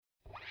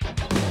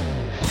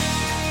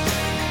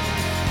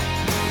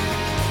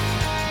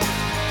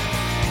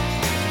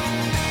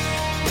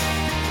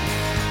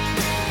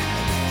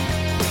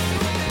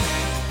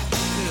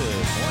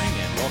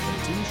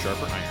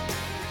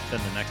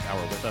Spend the next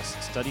hour with us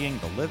studying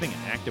the living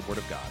and active Word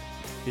of God.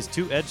 His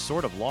two-edged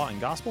sword of law and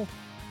gospel,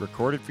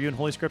 recorded for you in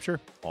Holy Scripture,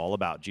 all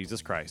about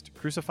Jesus Christ,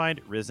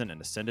 crucified, risen,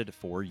 and ascended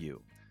for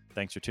you.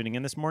 Thanks for tuning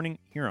in this morning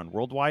here on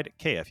Worldwide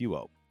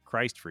KFUO.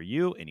 Christ for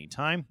you,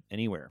 anytime,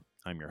 anywhere.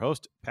 I'm your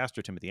host,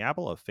 Pastor Timothy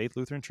Appel of Faith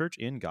Lutheran Church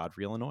in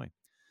Godfrey, Illinois.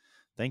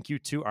 Thank you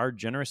to our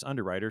generous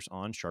underwriters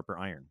on Sharper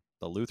Iron,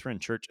 the Lutheran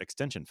Church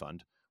Extension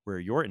Fund, where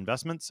your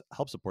investments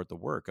help support the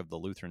work of the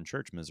Lutheran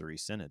Church Missouri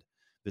Synod.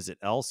 Visit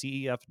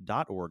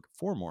lcef.org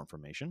for more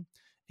information.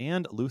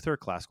 And Luther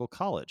Classical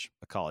College,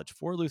 a college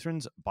for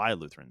Lutherans by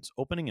Lutherans,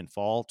 opening in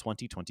fall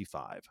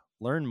 2025.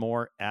 Learn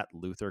more at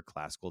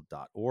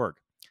lutherclassical.org.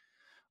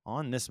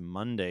 On this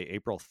Monday,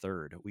 April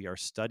 3rd, we are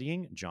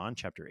studying John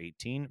chapter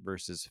 18,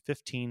 verses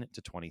 15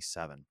 to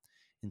 27.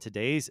 In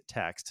today's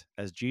text,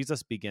 as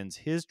Jesus begins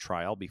his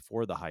trial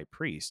before the high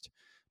priest,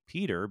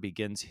 Peter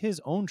begins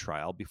his own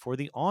trial before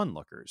the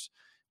onlookers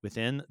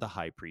within the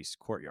high priest's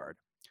courtyard.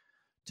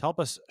 To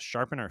help us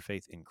sharpen our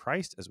faith in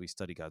Christ as we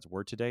study God's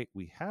Word today,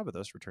 we have with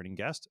us returning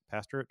guest,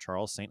 Pastor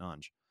Charles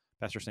St-Onge.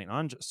 Pastor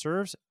St-Onge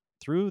serves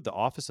through the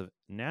Office of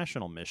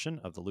National Mission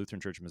of the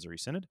Lutheran Church Missouri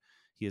Synod.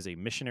 He is a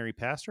missionary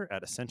pastor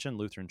at Ascension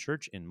Lutheran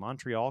Church in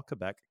Montreal,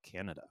 Quebec,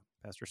 Canada.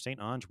 Pastor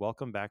St-Onge,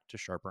 welcome back to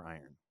Sharper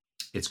Iron.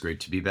 It's great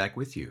to be back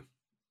with you.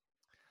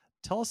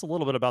 Tell us a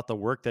little bit about the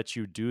work that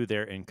you do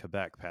there in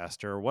Quebec,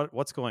 Pastor.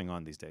 What's going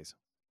on these days?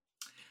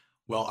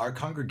 Well, our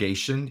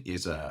congregation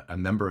is a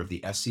member of the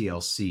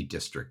SELC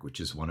district,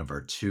 which is one of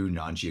our two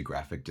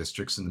non-geographic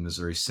districts in the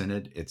Missouri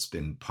Synod. It's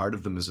been part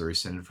of the Missouri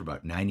Synod for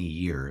about 90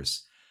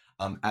 years.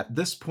 At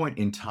this point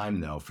in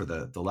time, though, for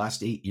the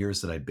last 8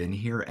 years that I've been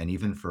here, and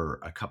even for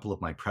a couple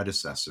of my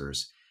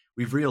predecessors,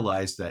 we've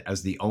realized that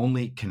as the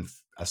only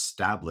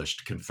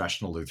established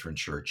confessional Lutheran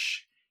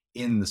church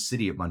in the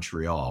city of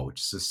Montreal,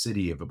 which is a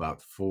city of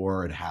about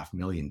 4.5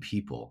 million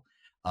people,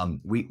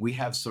 we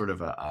have sort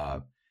of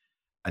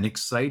an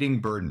exciting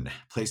burden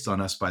placed on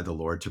us by the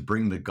Lord to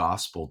bring the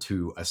gospel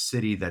to a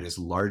city that is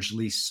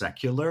largely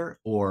secular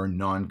or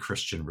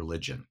non-Christian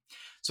religion.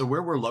 So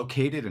where we're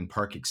located in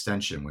Park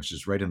Extension, which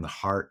is right in the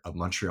heart of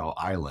Montreal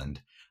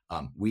Island,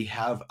 we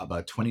have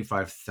about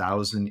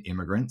 25,000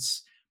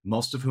 immigrants,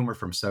 most of whom are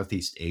from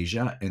Southeast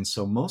Asia. And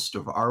so most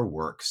of our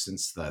work,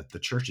 since the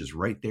church is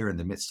right there in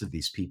the midst of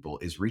these people,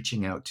 is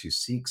reaching out to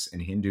Sikhs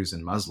and Hindus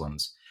and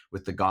Muslims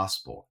with the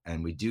gospel.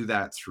 And we do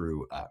that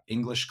through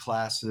English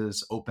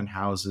classes, open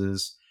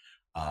houses.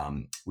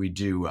 We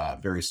do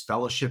various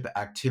fellowship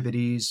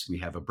activities. We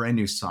have a brand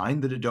new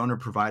sign that a donor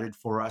provided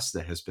for us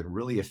that has been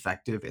really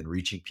effective in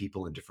reaching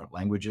people in different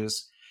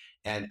languages.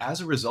 And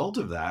as a result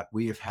of that,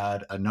 we have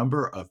had a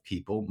number of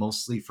people,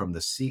 mostly from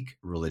the Sikh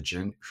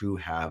religion, who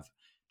have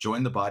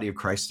joined the body of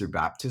Christ through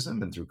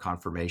baptism and through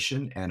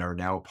confirmation and are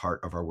now a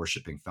part of our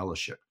worshiping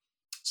fellowship.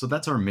 So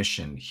that's our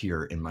mission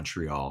here in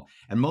Montreal.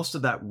 And most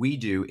of that we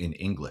do in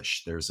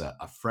English. There's a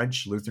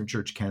French Lutheran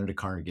Church Canada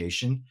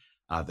congregation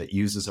that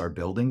uses our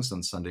buildings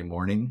on Sunday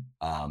morning.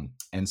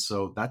 And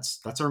so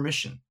that's our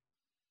mission.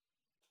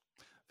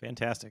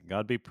 Fantastic.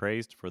 God be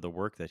praised for the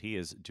work that he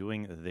is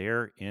doing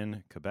there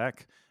in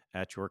Quebec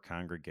at your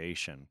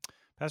congregation.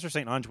 Pastor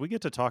St-Onge, we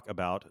get to talk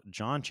about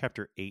John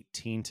chapter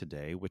 18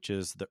 today, which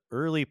is the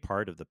early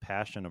part of the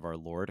Passion of our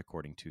Lord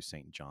according to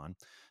St. John.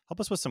 Help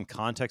us with some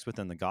context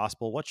within the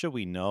gospel. What should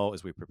we know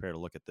as we prepare to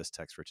look at this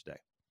text for today?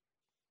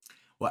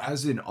 Well,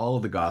 as in all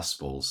of the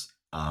gospels,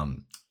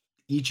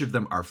 each of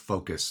them are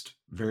focused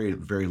very,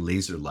 very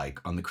laser-like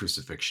on the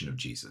crucifixion of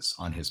Jesus,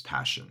 on his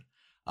passion.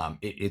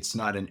 It's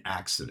not an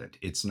accident.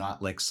 It's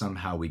not like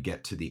somehow we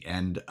get to the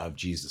end of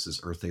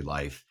Jesus's earthly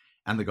life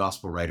and the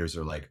gospel writers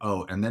are like,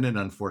 oh, and then an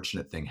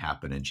unfortunate thing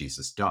happened and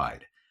Jesus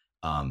died.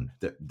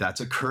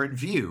 That's a current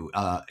view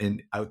out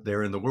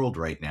there in the world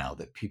right now,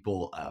 that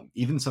people,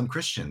 even some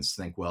Christians,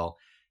 think, well,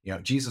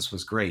 Jesus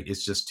was great.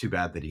 It's just too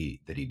bad that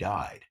he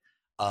died.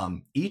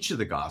 Each of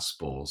the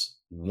gospels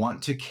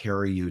want to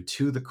carry you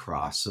to the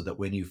cross so that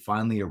when you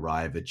finally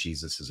arrive at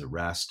Jesus's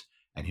arrest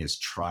and his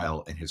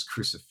trial and his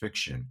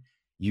crucifixion,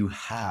 you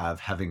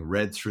having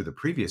read through the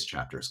previous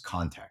chapters,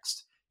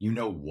 context. You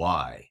know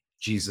why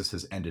Jesus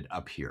has ended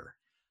up here.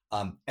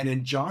 And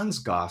in John's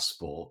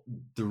gospel,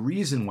 the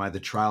reason why the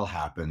trial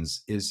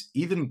happens is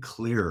even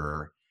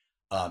clearer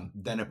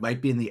than it might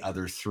be in the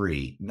other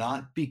three,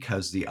 not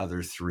because the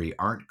other three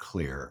aren't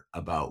clear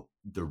about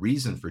the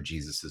reason for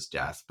Jesus's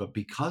death, but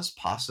because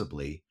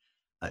possibly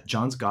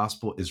John's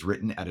gospel is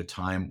written at a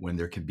time when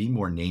there can be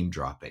more name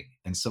dropping.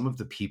 And some of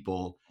the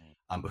people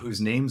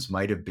whose names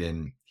might have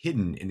been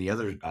hidden in the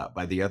other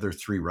by the other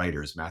three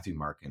writers, Matthew,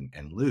 Mark,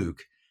 and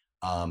Luke,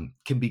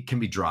 can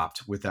be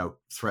dropped without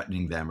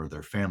threatening them or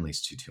their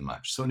families too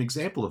much. So an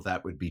example of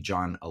that would be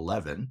John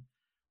 11,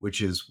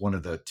 which is one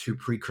of the two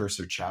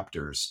precursor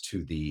chapters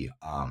to the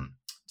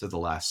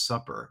Last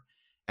Supper.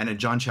 And in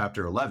John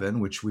chapter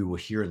 11, which we will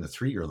hear in the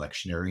 3-year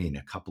lectionary in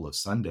a couple of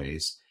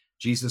Sundays,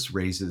 Jesus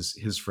raises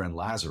his friend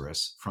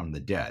Lazarus from the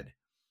dead.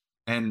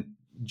 And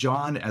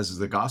John, as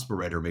the gospel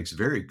writer, makes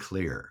very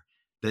clear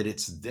that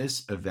it's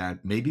this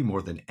event, maybe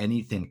more than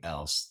anything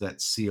else,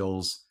 that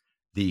seals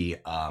the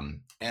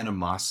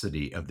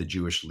animosity of the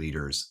Jewish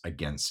leaders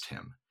against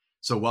him.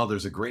 So while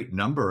there's a great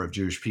number of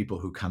Jewish people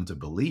who come to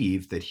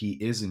believe that he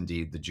is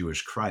indeed the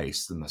Jewish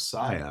Christ, the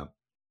Messiah,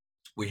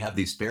 we have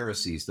these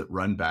Pharisees that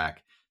run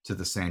back to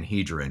the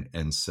Sanhedrin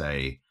and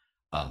say,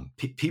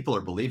 people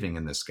are believing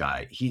in this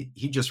guy.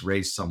 He just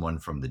raised someone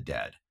from the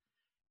dead.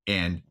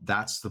 And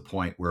that's the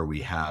point where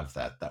we have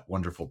that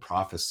wonderful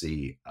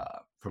prophecy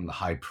from the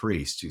high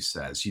priest who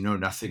says, you know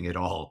nothing at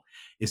all.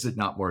 Is it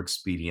not more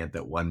expedient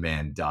that one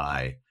man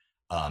die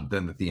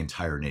than that the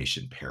entire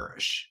nation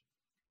perish?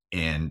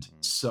 And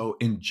so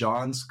in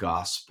John's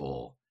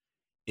gospel,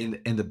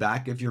 in the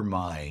back of your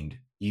mind,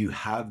 you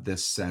have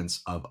this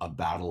sense of a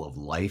battle of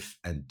life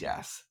and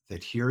death,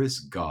 that here is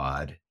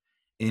God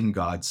in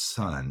God's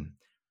Son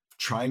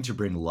trying to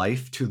bring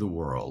life to the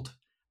world,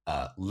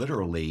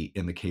 literally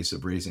in the case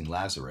of raising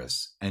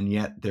Lazarus. And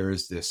yet there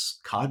is this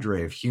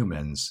cadre of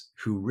humans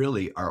who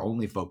really are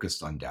only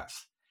focused on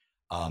death.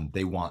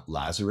 They want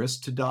Lazarus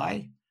to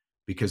die,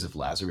 because if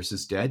Lazarus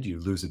is dead, you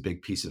lose a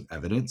big piece of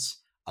evidence.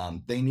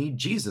 They need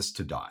Jesus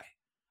to die.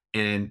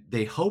 And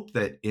they hope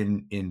that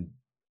in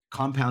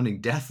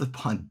compounding death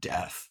upon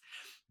death,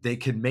 they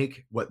can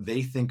make what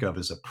they think of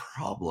as a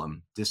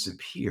problem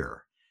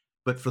disappear.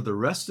 But for the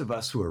rest of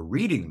us who are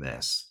reading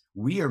this,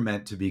 we are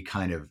meant to be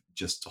kind of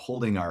just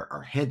holding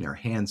our head in our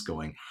hands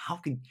going,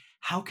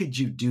 how could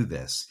you do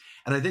this?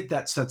 And I think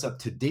that sets up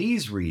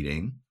today's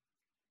reading,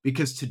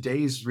 because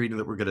today's reading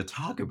that we're going to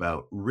talk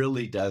about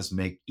really does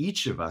make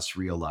each of us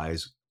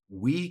realize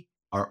we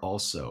are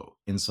also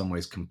in some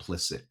ways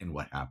complicit in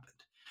what happened.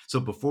 So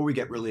before we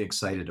get really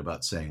excited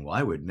about saying, well,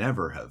 I would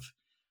never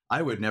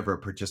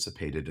have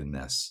participated in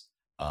this,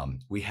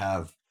 we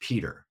have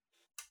Peter,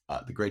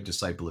 the great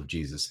disciple of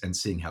Jesus, and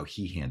seeing how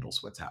he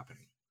handles what's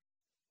happening.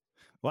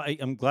 Well,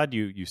 I'm glad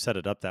you set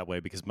it up that way,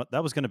 because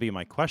that was going to be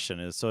my question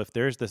is, so if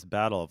there's this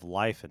battle of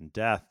life and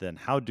death, then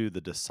how do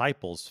the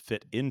disciples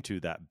fit into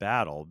that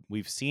battle?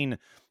 We've seen,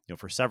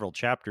 for several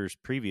chapters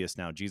previous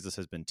now, Jesus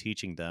has been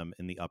teaching them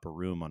in the upper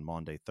room on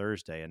Maundy,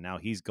 Thursday, and now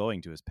he's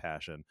going to his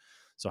passion.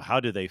 So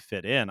how do they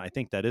fit in? I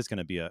think that is going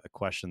to be a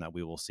question that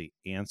we will see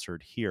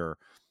answered here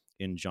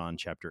in John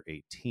chapter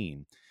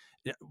 18.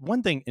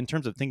 One thing in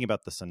terms of thinking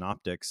about the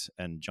synoptics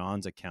and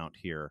John's account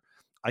here,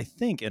 I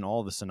think in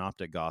all the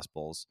synoptic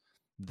gospels,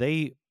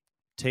 they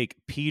take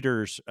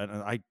Peter's, and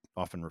I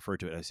often refer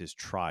to it as his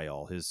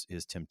trial, his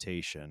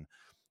temptation.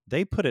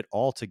 They put it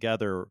all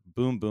together,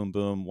 boom, boom,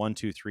 boom, 1,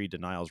 2, 3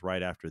 denials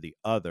right after the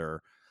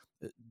other.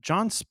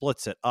 John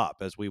splits it up,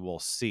 as we will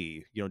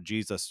see.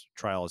 Jesus'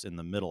 trial is in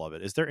the middle of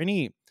it. Is there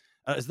any,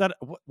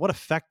 what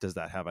effect does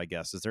that have, I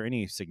guess? Is there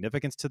any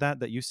significance to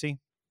that you see?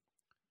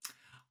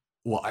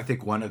 Well, I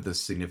think one of the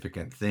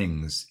significant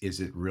things is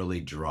it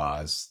really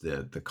draws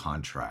the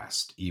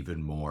contrast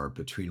even more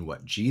between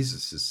what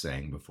Jesus is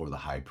saying before the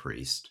high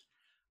priest.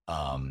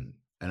 And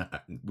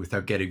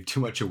without getting too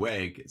much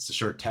away, it's a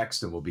short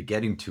text and we'll be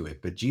getting to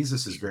it, but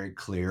Jesus is very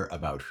clear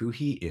about who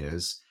he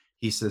is.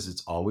 He says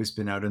it's always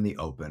been out in the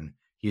open.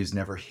 He has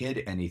never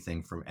hid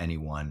anything from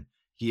anyone.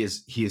 He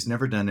has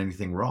never done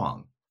anything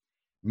wrong.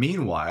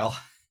 Meanwhile,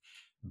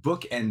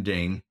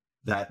 bookending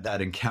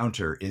that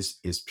encounter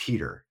is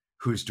Peter,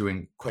 who's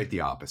doing quite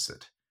the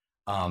opposite.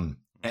 And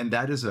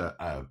that is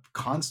a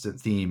constant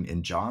theme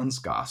in John's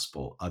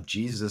gospel of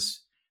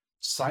Jesus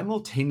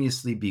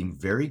simultaneously being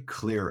very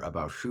clear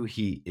about who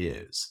he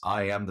is.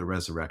 I am the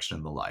resurrection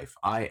and the life.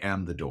 I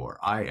am the door.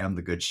 I am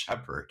the good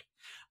shepherd.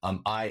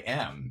 I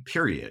am,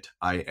 period.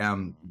 I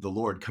am the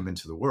Lord come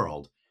into the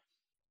world.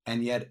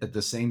 And yet at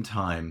the same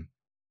time,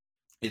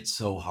 it's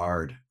so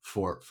hard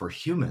for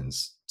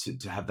humans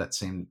to have that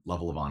same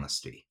level of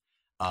honesty.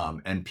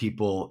 And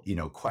people,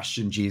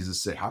 question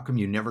Jesus, say, how come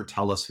you never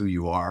tell us who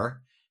you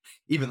are?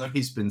 Even though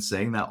he's been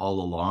saying that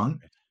all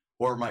along.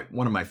 Or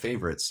one of my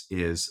favorites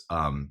is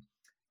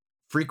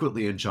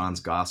frequently in John's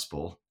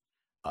gospel,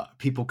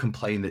 people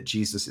complain that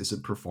Jesus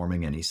isn't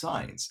performing any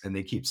signs. And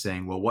they keep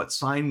saying, well, what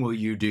sign will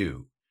you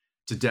do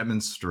to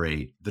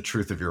demonstrate the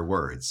truth of your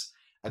words?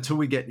 Until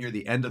we get near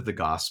the end of the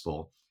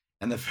gospel,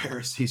 and the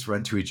Pharisees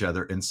run to each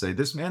other and say,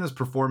 this man is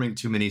performing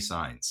too many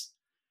signs.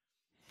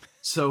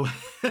 So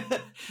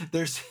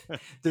there's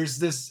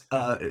this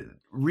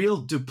real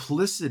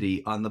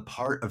duplicity on the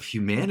part of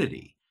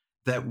humanity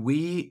that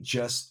we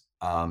just,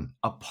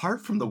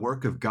 apart from the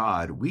work of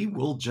God, we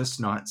will just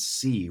not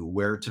see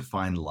where to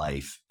find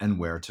life and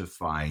where to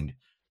find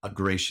a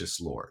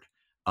gracious Lord.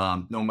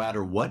 No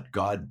matter what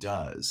God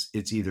does,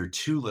 it's either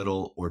too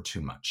little or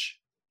too much.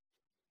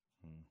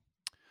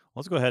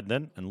 Let's go ahead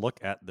then and look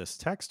at this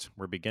text.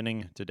 We're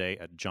beginning today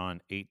at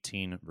John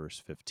 18,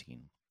 verse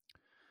 15.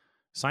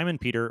 Simon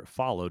Peter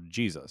followed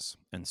Jesus,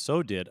 and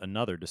so did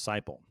another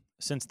disciple.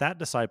 Since that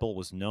disciple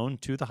was known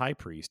to the high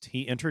priest,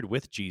 he entered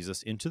with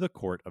Jesus into the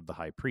court of the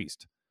high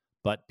priest.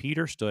 But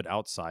Peter stood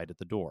outside at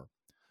the door.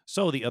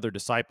 So the other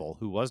disciple,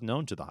 who was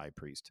known to the high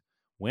priest,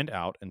 went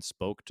out and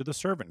spoke to the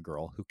servant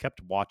girl who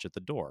kept watch at the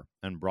door,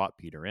 and brought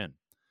Peter in.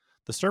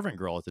 The servant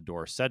girl at the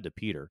door said to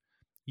Peter,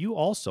 "You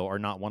also are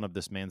not one of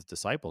this man's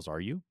disciples,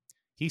 are you?"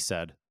 He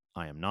said,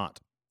 "I am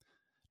not."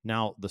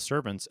 Now the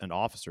servants and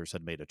officers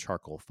had made a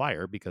charcoal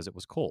fire because it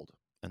was cold,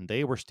 and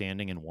they were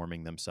standing and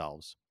warming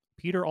themselves.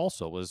 Peter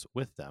also was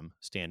with them,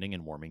 standing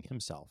and warming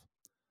himself.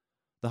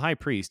 The high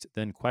priest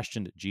then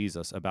questioned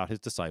Jesus about his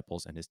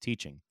disciples and his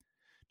teaching.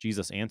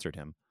 Jesus answered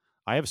him,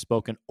 I have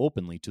spoken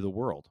openly to the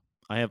world.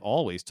 I have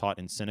always taught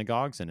in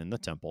synagogues and in the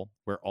temple,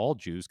 where all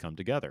Jews come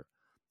together.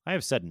 I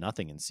have said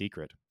nothing in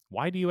secret.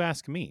 Why do you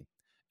ask me?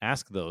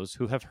 Ask those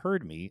who have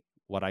heard me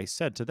what I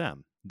said to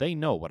them. They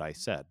know what I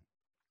said.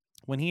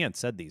 When he had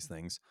said these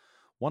things,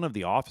 one of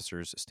the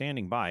officers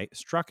standing by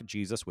struck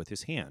Jesus with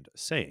his hand,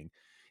 saying,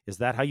 Is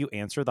that how you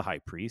answer the high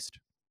priest?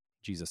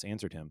 Jesus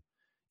answered him,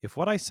 If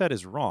what I said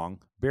is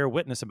wrong, bear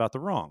witness about the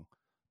wrong.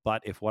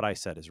 But if what I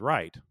said is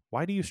right,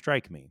 why do you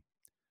strike me?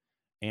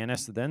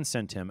 Annas then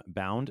sent him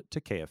bound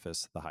to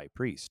Caiaphas the high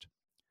priest.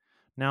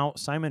 Now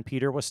Simon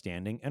Peter was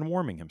standing and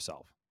warming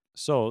himself.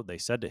 So they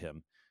said to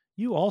him,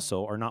 You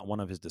also are not one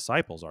of his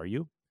disciples, are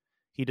you?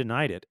 He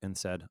denied it and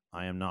said,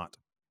 I am not.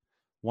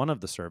 One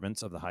of the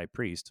servants of the high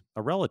priest,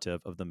 a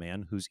relative of the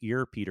man whose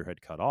ear Peter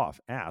had cut off,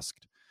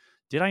 asked,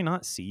 Did I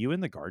not see you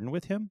in the garden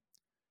with him?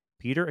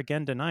 Peter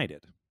again denied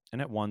it,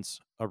 and at once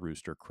a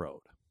rooster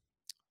crowed.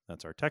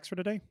 That's our text for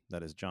today.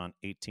 That is John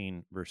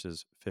 18,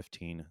 verses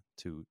 15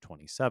 to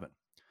 27.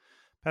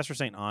 Pastor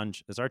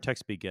St-Onge, as our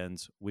text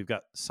begins, we've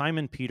got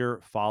Simon Peter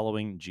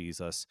following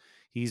Jesus.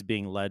 He's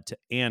being led to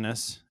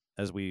Annas,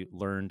 as we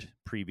learned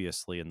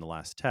previously in the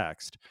last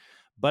text.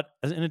 But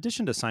in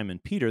addition to Simon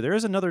Peter, there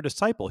is another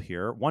disciple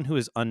here, one who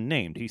is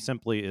unnamed. He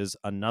simply is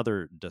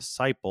another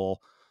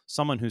disciple,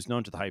 someone who's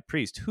known to the high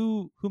priest.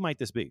 Who might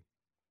this be?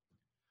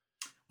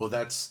 Well,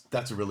 that's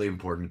a really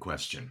important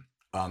question.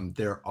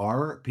 There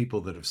are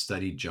people that have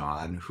studied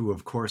John who,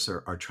 of course,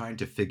 are trying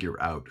to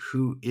figure out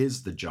who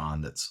is the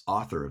John that's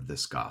author of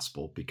this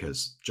gospel,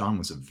 because John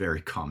was a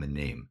very common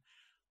name,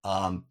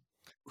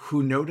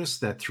 who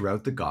noticed that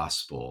throughout the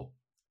gospel,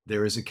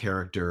 there is a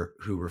character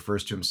who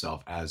refers to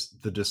himself as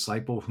the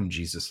disciple whom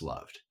Jesus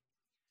loved,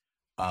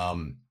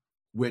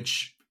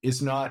 which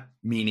is not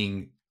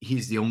meaning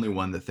he's the only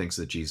one that thinks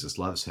that Jesus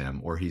loves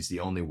him, or he's the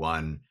only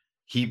one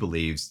he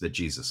believes that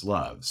Jesus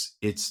loves.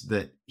 It's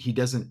that he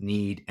doesn't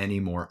need any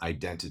more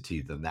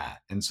identity than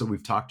that. And so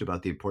we've talked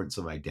about the importance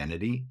of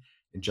identity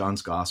in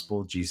John's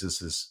gospel,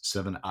 Jesus's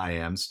 7 I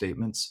am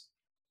statements,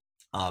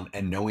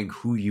 and knowing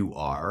who you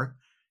are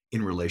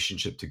in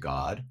relationship to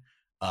God.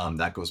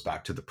 That goes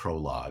back to the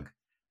prologue.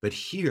 But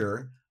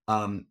here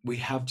we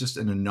have just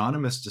an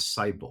anonymous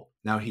disciple.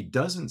 Now, he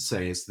doesn't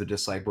say it's the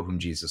disciple whom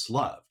Jesus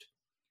loved.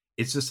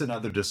 It's just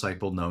another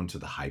disciple known to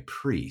the high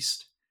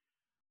priest.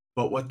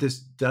 But what this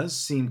does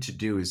seem to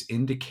do is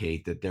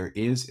indicate that there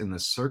is in the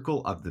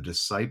circle of the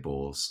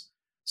disciples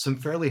some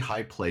fairly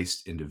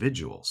high-placed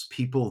individuals,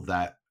 people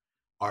that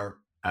are,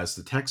 as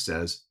the text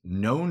says,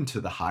 known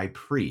to the high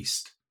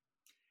priest,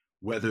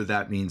 whether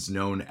that means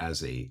known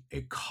as a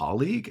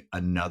colleague,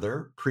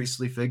 another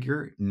priestly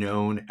figure,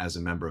 known as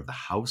a member of the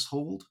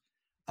household.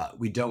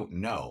 We don't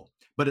know,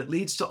 but it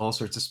leads to all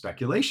sorts of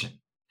speculation.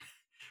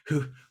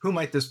 Who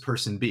might this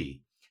person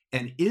be?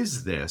 And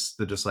is this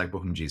the disciple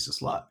whom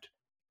Jesus loved?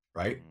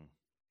 Right?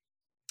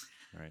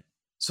 Right.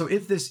 So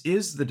if this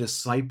is the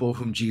disciple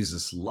whom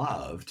Jesus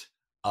loved,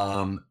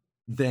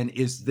 then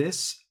is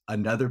this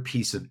another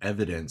piece of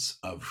evidence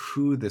of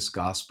who this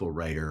gospel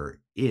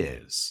writer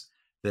is?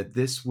 That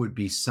this would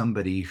be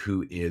somebody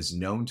who is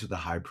known to the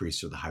high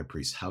priest or the high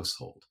priest's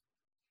household.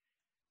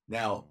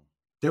 Now,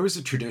 there was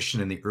a tradition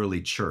in the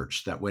early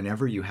church that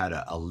whenever you had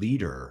a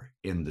leader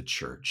in the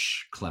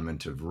church,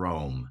 Clement of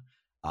Rome,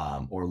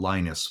 or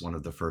Linus, one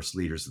of the first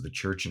leaders of the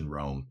church in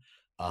Rome,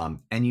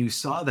 and you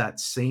saw that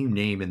same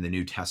name in the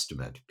New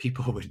Testament,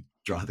 people would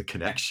draw the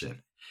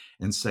connection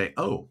and say,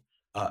 oh,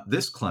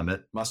 this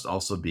Clement must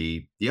also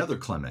be the other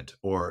Clement,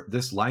 or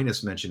this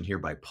Linus mentioned here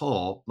by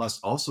Paul must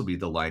also be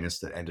the Linus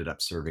that ended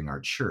up serving our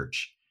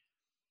church.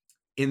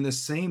 In the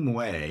same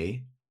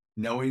way,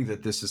 knowing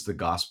that this is the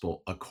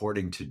gospel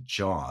according to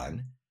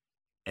John,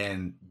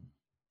 and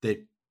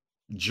that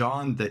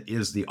John that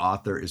is the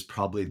author is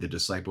probably the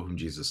disciple whom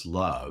Jesus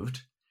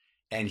loved,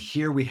 and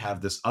here we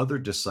have this other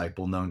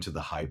disciple known to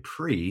the high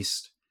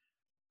priest.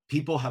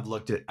 People have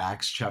looked at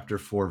Acts chapter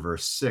 4,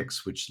 verse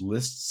 6, which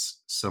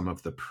lists some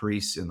of the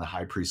priests in the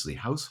high priestly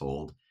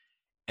household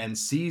and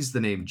sees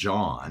the name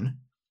John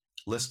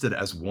listed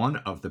as one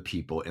of the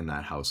people in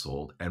that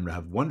household, and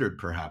have wondered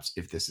perhaps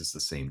if this is the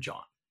same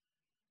John.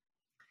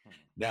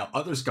 Now,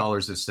 other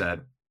scholars have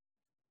said,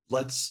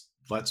 let's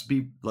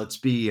be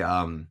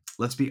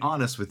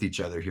honest with each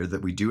other here,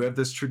 that we do have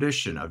this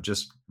tradition of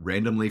just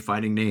randomly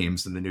finding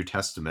names in the New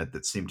Testament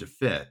that seem to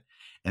fit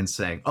and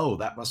saying, oh,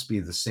 that must be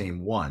the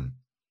same one.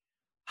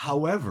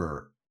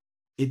 However,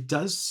 it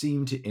does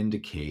seem to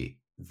indicate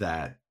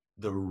that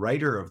the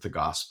writer of the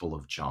Gospel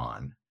of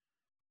John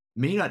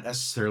may not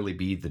necessarily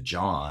be the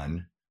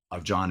John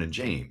of John and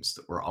James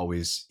that we're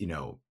always,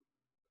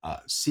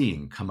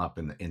 seeing come up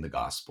in the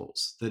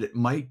Gospels, that it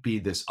might be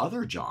this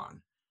other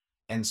John,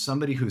 and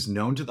somebody who's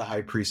known to the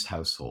high priest's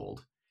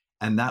household,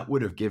 and that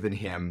would have given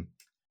him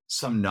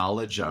some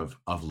knowledge of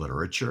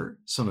literature,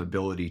 some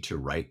ability to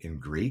write in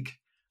Greek,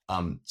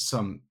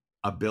 some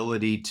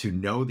ability to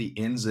know the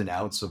ins and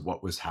outs of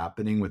what was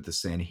happening with the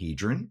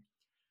Sanhedrin,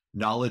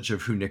 knowledge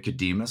of who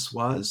Nicodemus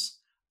was,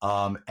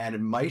 and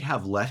it might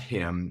have let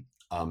him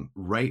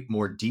write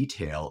more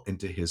detail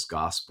into his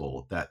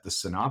gospel that the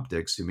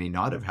synoptics, who may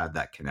not have had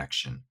that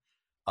connection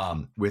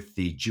with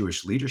the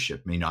Jewish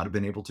leadership, may not have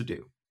been able to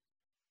do.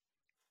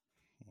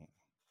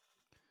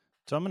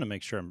 So I'm going to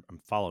make sure I'm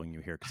following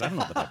you here, because I don't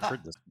know that I've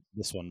heard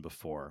this one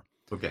before.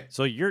 Okay.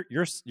 So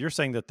you're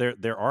saying that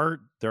there are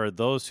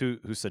those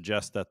who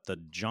suggest that the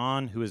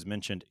John who is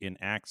mentioned in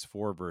Acts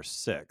 4 verse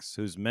 6,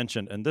 who's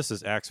mentioned, and this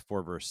is Acts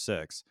 4 verse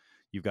 6,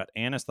 you've got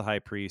Annas the high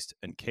priest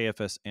and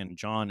Caiaphas and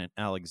John and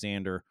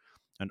Alexander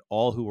and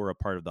all who were a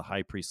part of the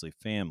high priestly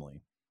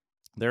family.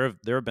 There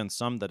have been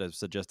some that have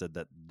suggested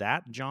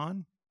that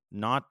John,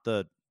 not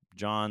the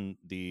John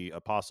the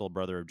apostle,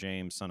 brother of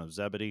James, son of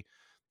Zebedee,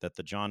 that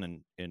the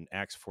John in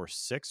Acts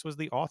 4:6 was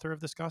the author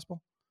of this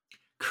gospel?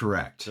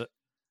 Correct.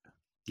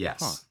 Yes.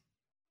 Huh.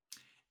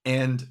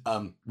 And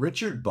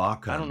Richard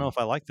Bauckham. I don't know if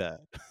I like that.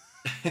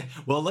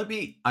 Well,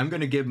 I'm going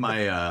to give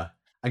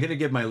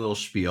my little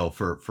spiel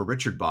for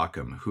Richard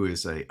Bauckham, who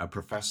is a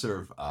professor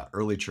of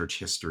early church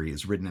history,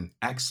 has written an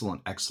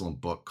excellent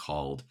book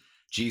called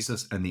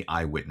Jesus and the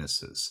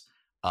Eyewitnesses,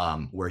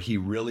 where he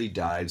really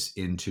dives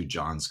into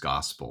John's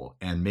gospel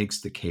and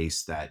makes the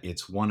case that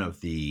it's one of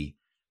the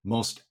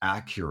most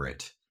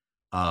accurate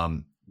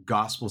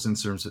gospels in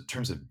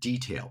terms of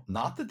detail.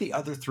 Not that the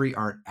other three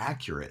aren't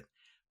accurate,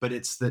 but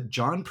it's that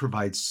John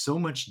provides so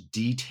much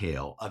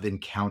detail of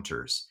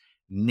encounters,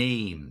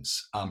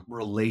 names,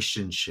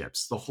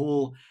 relationships, the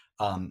whole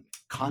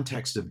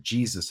context of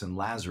Jesus and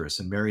Lazarus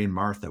and Mary and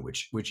Martha,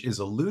 which is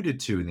alluded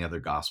to in the other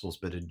gospels,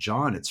 but in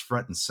John it's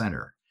front and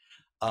center,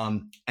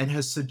 and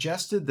has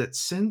suggested that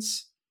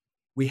since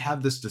we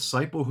have this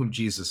disciple whom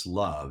Jesus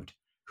loved,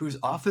 who's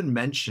often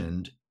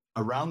mentioned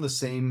around the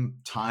same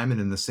time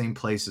and in the same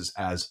places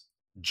as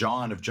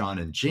John of John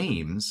and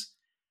James,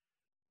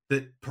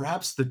 that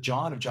perhaps the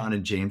John of John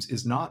and James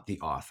is not the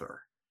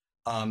author,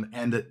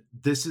 and that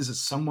this is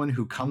someone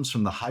who comes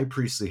from the high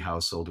priestly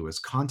household, who has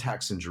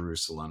contacts in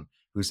Jerusalem,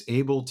 who's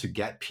able to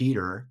get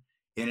Peter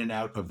in and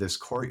out of this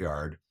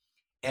courtyard,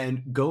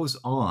 and goes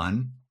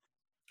on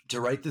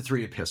to write the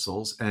three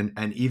epistles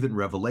and even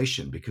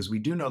Revelation, because we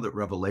do know that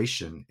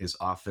Revelation is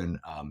often,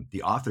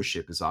 the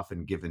authorship is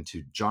often given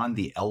to John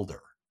the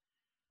Elder,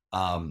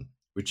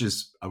 which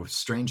is a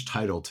strange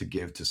title to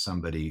give to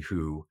somebody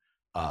who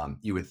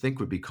you would think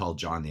would be called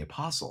John the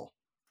Apostle.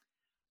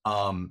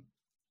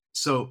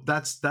 So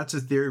that's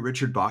a theory.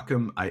 Richard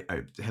Bauckham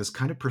has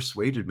kind of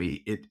persuaded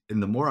me.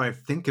 And the more I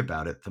think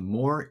about it, the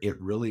more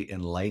it really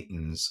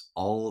enlightens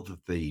all of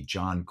the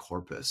John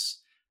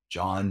corpus,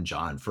 John, 1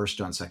 John,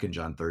 2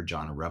 John, 3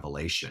 John, and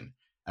Revelation,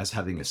 as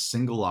having a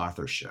single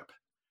authorship,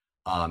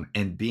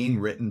 and being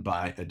written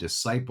by a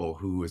disciple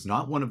who is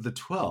not one of the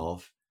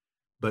 12,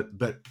 but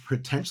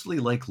potentially,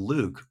 like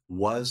Luke,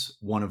 was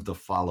one of the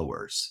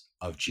followers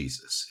of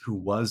Jesus, who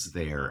was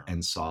there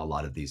and saw a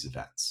lot of these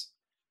events.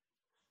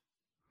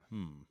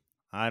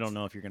 I don't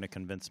know if you're going to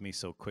convince me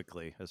so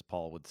quickly, as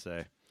Paul would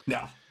say.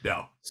 No.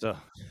 So,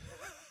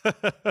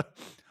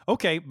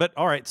 okay, but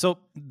all right. So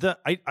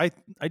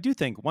I do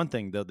think one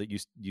thing though that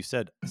you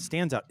said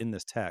stands out in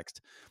this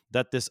text,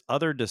 that this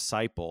other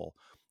disciple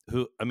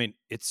who, I mean,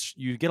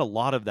 you get a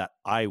lot of that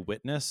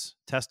eyewitness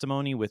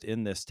testimony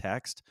within this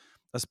text,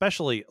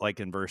 especially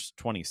like in verse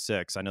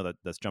 26. I know that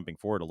that's jumping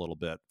forward a little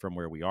bit from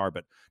where we are,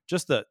 but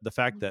just the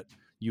fact that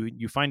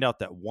you find out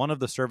that one of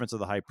the servants of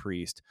the high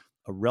priest,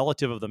 a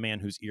relative of the man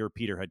whose ear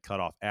Peter had cut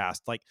off,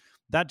 asked, like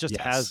that just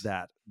has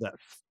that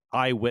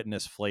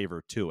eyewitness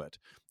flavor to it.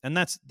 And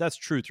that's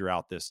true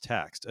throughout this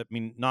text. I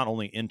mean, not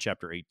only in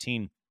chapter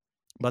 18,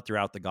 but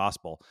throughout the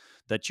gospel,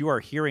 that you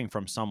are hearing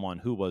from someone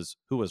who was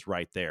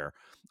right there.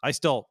 I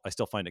still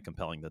find it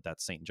compelling that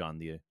that's St. John,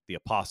 the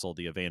apostle,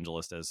 the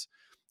evangelist, as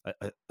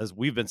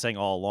we've been saying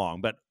all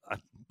along, but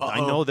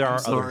I know there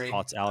are other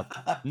thoughts out.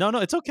 No,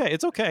 it's okay.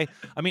 It's okay.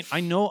 I mean, I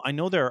know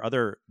there are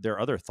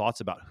other thoughts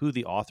about who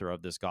the author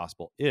of this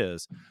gospel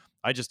is.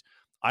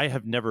 I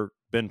have never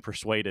been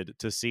persuaded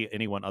to see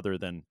anyone other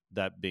than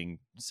that being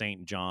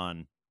St.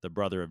 John, the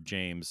brother of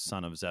James,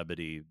 son of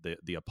Zebedee,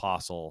 the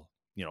apostle,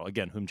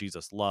 again, whom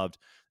Jesus loved,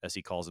 as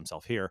he calls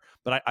himself here.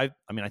 But I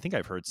mean, I think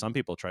I've heard some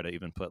people try to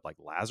even put like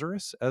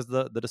Lazarus as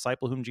the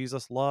disciple whom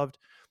Jesus loved.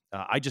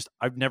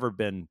 I've never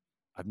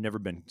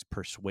been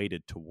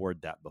persuaded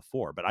toward that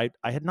before, but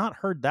I had not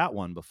heard that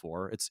one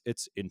before.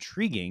 It's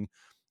intriguing.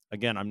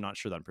 Again, I'm not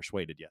sure that I'm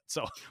persuaded yet.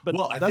 So, but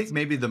I think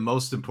maybe the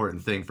most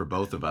important thing for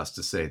both of us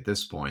to say at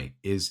this point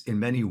is, in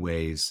many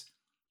ways,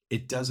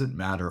 it doesn't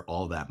matter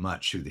all that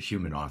much who the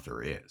human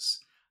author is.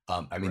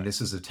 I mean,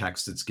 this is a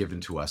text that's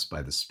given to us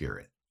by the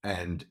Spirit,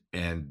 and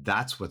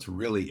that's what's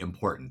really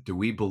important. Do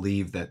we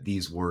believe that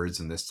these words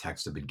in this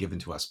text have been given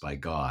to us by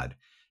God,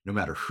 no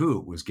matter who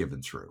it was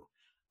given through?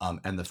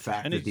 And the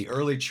fact And that the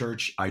early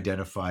church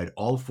identified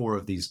all four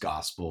of these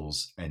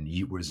gospels and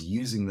was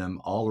using them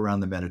all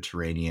around the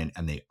Mediterranean,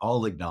 and they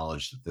all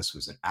acknowledged that this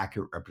was an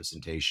accurate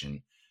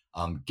representation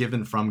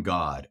given from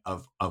God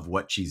of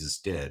what Jesus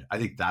did. I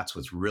think that's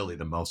what's really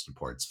the most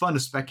important. It's fun to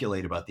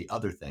speculate about the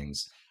other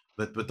things,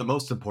 but the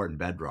most important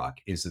bedrock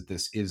is that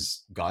this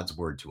is God's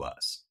word to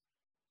us.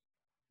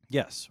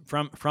 yes,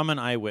 from an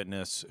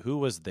eyewitness who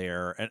was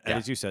there, and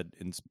as you said,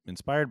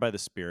 inspired by the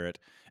Spirit,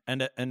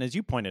 and as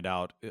you pointed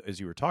out, as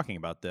you were talking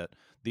about that,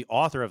 the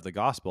author of the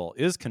gospel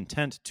is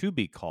content to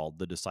be called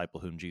the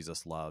disciple whom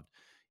Jesus loved.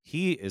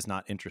 He is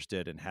not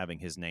interested in having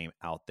his name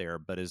out there,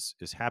 but is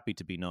happy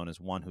to be known as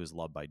one who is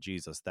loved by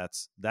Jesus.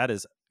 That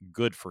is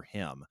good for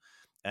him,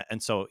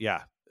 and so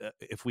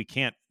if we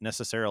can't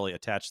necessarily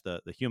attach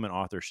the human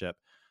authorship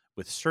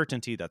with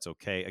certainty, that's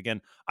okay.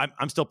 Again,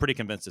 I'm still pretty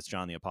convinced it's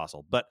John the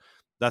Apostle, but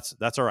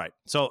that's all right.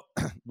 So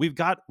we've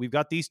got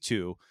these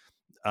two,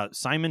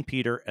 Simon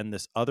Peter and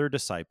this other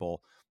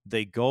disciple.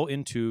 They go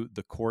into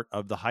the court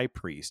of the high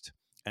priest,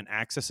 and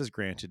access is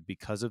granted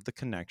because of the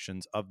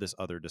connections of this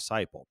other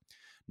disciple.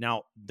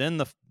 Now,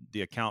 then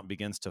the account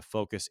begins to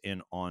focus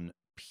in on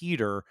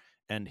Peter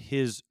and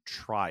his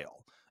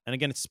trial. And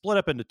again, it's split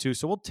up into two,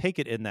 so we'll take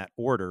it in that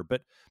order.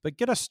 But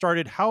get us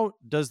started. How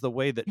does the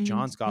way that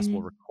John's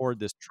gospel record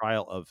this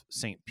trial of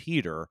St.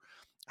 Peter,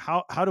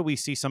 how do we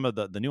see some of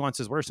the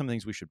nuances? What are some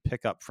things we should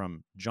pick up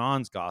from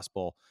John's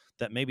gospel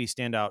that maybe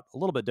stand out a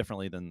little bit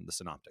differently than the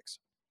synoptics?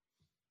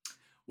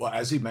 Well,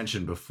 as you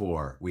mentioned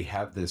before, we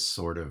have this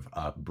sort of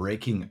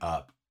breaking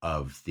up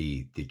of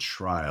the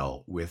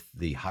trial with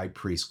the high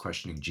priest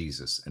questioning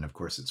Jesus. And of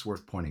course, it's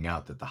worth pointing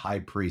out that the high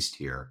priest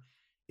here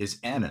is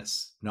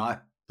Annas,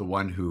 not the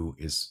one who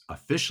is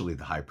officially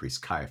the high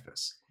priest,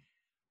 Caiaphas.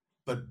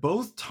 But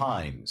both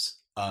times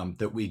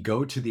that we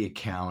go to the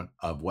account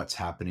of what's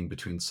happening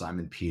between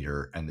Simon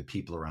Peter and the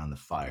people around the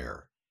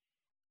fire,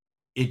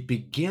 it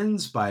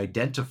begins by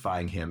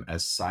identifying him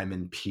as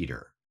Simon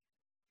Peter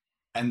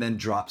and then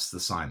drops the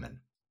Simon.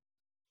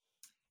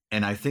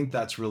 And I think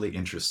that's really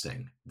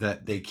interesting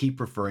that they keep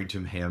referring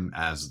to him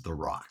as the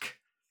Rock.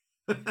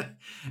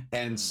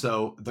 And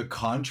so the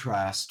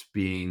contrast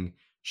being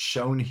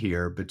shown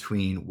here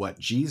between what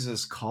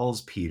Jesus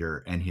calls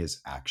Peter and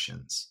his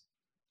actions.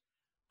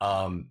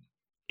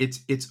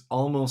 It's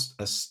almost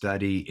a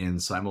study in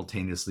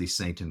simultaneously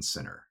saint and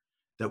sinner,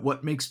 that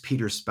what makes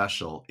Peter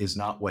special is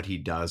not what he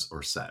does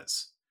or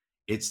says.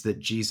 It's that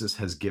Jesus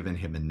has given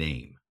him a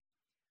name.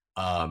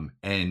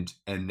 And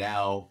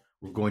now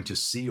we're going to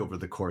see over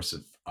the course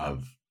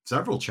of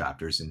several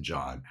chapters in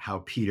John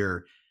how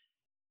Peter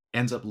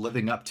ends up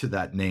living up to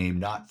that name,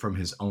 not from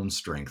his own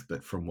strength,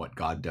 but from what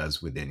God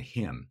does within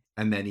him.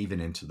 And then even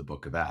into the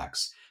book of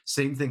Acts.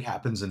 Same thing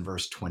happens in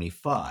verse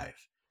 25.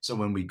 So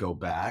when we go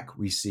back,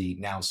 we see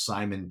now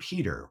Simon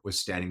Peter was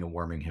standing and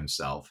warming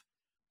himself.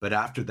 But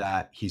after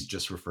that, he's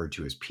just referred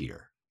to as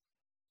Peter.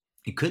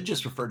 It could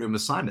just refer to him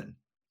as Simon,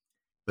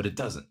 but it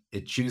doesn't.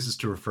 It chooses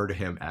to refer to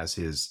him as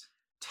his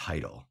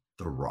title,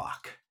 the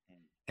Rock.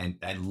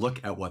 And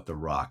look at what the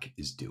Rock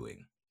is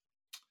doing.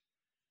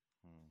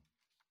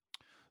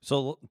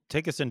 So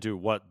take us into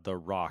what the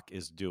Rock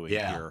is doing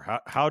Yeah. here.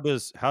 How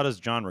does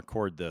John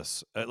record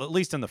this? At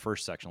least in the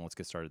first section. Let's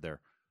get started there.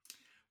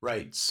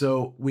 Right.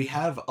 So we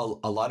have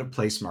a lot of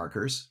place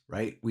markers,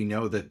 right? We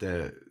know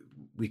that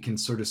we can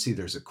sort of see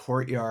there's a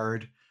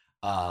courtyard.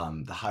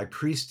 The high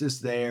priest is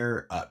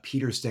there.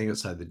 Peter's staying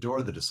outside the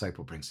door. The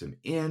disciple brings him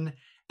in.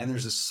 And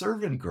there's a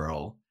servant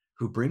girl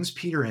who brings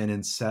Peter in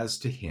and says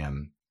to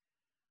him,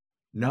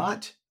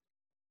 "Not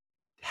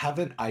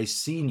haven't I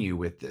seen you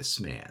with this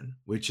man?"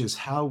 Which is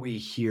how we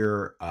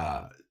hear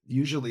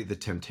usually the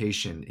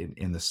temptation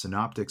in the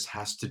synoptics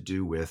has to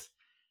do with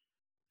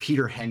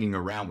Peter hanging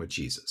around with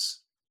Jesus.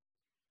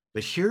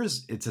 But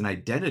it's an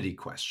identity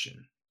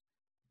question.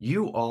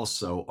 You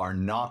also are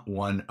not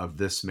one of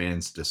this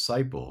man's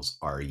disciples,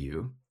 are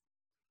you?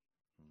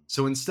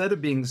 So instead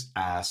of being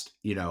asked,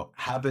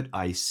 haven't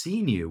I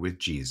seen you with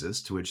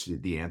Jesus? To which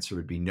the answer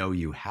would be, no,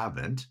 you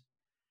haven't.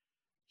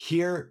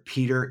 Here,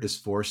 Peter is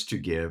forced to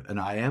give an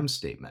I am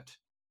statement.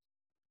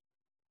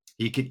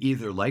 He could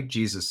either, like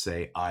Jesus,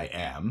 say, I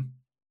am,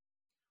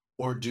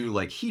 or do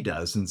like he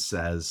does and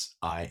says,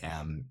 I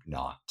am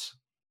not.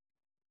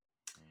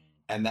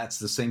 And that's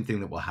the same thing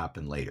that will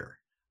happen later.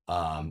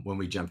 When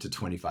we jump to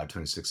 25,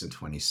 26, and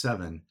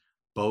 27,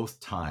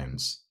 both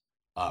times,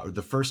 or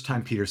the first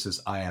time Peter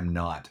says, I am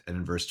not, and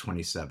in verse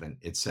 27,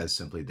 it says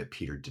simply that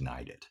Peter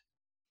denied it.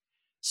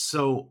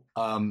 So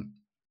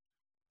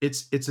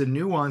it's a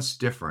nuanced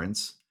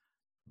difference,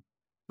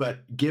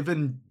 but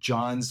given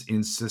John's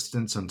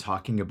insistence on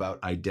talking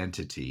about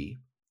identity,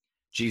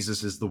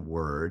 Jesus is the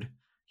Word.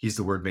 He's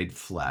the Word made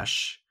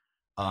flesh.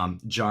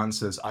 John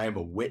says, I am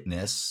a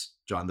witness,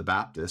 John the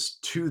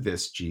Baptist, to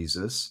this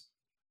Jesus.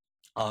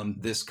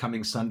 This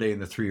coming Sunday in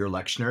the 3-year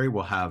lectionary,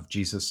 we'll have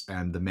Jesus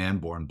and the man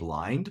born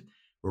blind,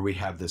 where we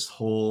have this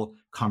whole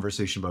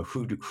conversation about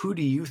who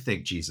do you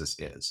think Jesus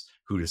is?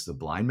 Who does the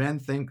blind man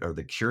think, or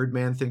the cured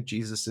man think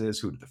Jesus is?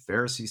 Who do the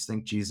Pharisees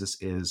think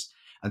Jesus is?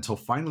 until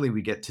finally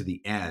we get to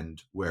the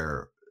end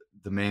where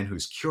the man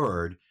who's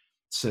cured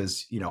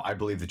says, I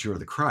believe that you're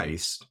the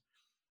Christ.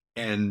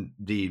 And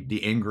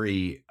the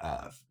angry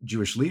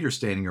Jewish leaders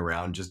standing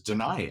around just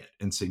deny it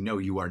and say, no,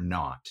 you are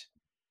not.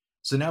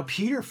 So now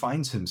Peter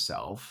finds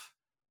himself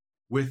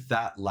with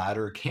that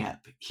latter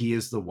camp. He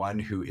is the one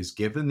who is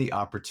given the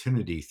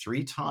opportunity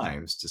 3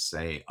 times to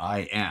say,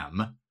 I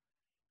am,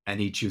 and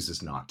he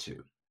chooses not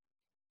to.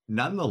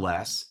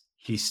 Nonetheless,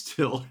 he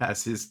still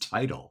has his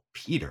title,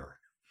 Peter.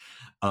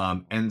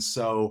 And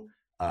so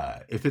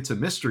if it's a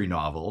mystery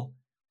novel,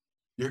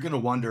 you're going to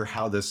wonder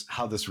how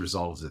this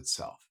resolves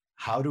itself.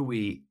 How do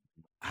we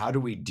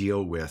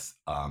deal with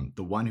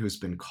the one who's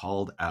been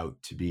called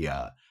out to be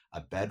a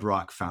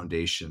bedrock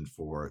foundation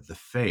for the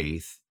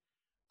faith,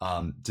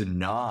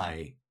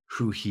 deny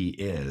who he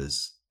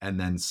is, and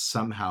then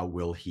somehow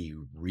will he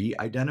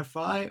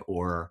re-identify,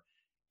 or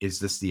is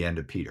this the end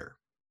of Peter?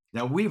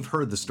 Now, we've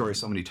heard the story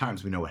so many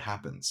times, we know what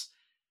happens.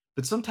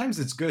 But sometimes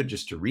it's good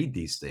just to read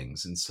these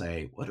things and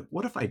say,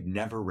 what if I'd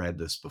never read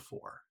this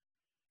before?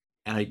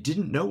 And I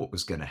didn't know what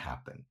was going to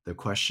happen. The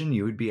question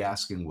you would be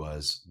asking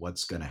was,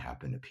 what's going to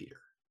happen to Peter?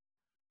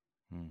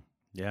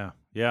 Yeah.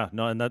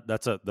 No, and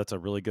that's a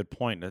really good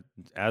point.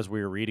 As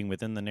we were reading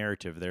within the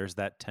narrative, there's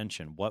that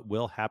tension. What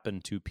will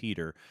happen to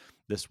Peter,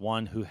 this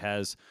one who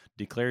has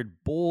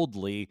declared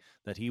boldly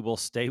that he will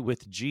stay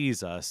with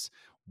Jesus?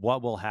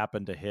 What will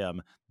happen to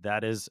him?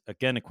 That is,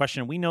 again, a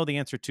question we know the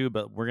answer to,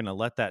 but we're going to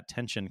let that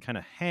tension kind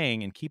of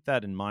hang and keep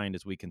that in mind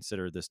as we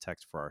consider this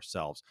text for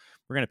ourselves.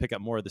 We're going to pick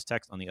up more of this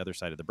text on the other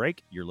side of the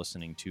break. You're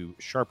listening to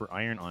Sharper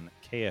Iron on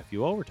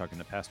KFUO. We're talking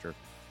to Pastor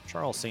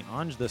Charles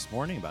St-Onge this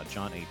morning about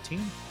John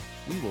 18.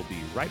 We will be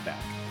right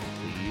back.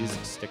 Please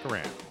stick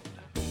around.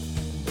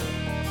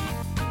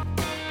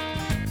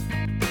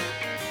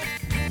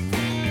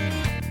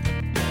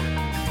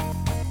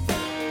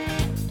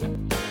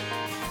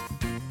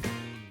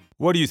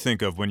 What do you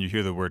think of when you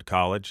hear the word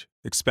college?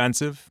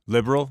 Expensive?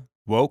 Liberal?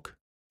 Woke?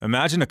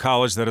 Imagine a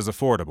college that is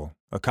affordable,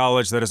 a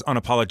college that is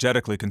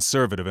unapologetically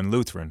conservative and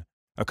Lutheran,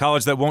 a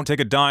college that won't take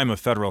a dime of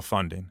federal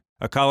funding,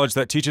 a college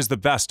that teaches the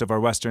best of our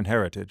Western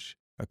heritage,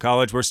 a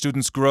college where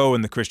students grow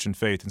in the Christian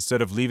faith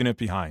instead of leaving it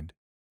behind.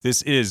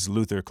 This is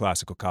Luther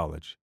Classical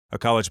College, a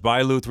college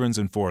by Lutherans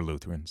and for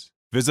Lutherans.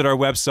 Visit our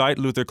website,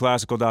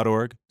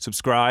 lutherclassical.org,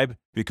 subscribe,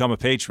 become a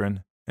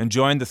patron, and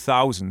join the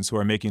thousands who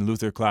are making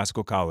Luther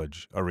Classical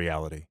College a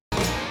reality.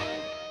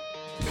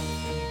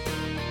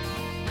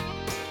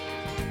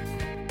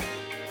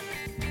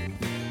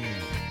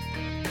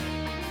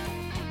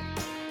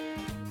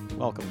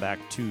 Welcome back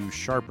to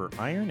Sharper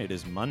Iron. It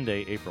is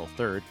Monday, April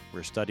 3rd.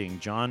 We're studying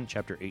John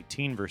chapter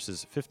 18,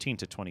 verses 15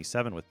 to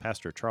 27 with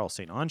Pastor Charles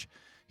St-Onge.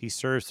 He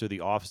serves through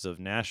the Office of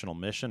National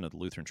Mission of the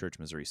Lutheran Church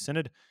Missouri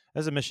Synod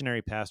as a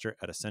missionary pastor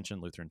at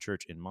Ascension Lutheran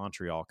Church in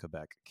Montreal,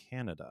 Quebec,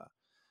 Canada.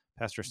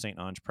 Pastor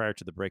St-Onge, prior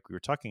to the break, we were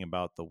talking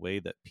about the way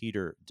that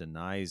Peter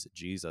denies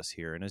Jesus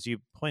here. And as you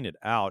pointed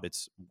out,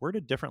 it's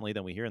worded differently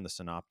than we hear in the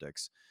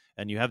synoptics.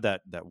 And you have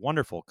that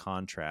wonderful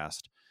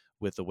contrast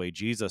with the way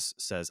Jesus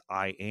says,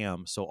 I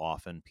am so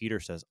often. Peter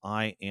says,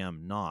 I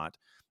am not.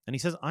 And he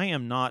says, I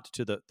am not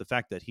to the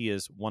fact that he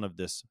is one of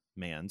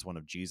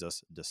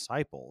Jesus'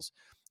 disciples.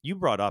 You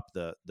brought up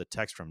the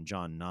text from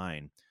John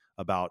 9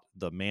 about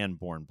the man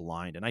born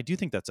blind. And I do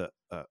think that's a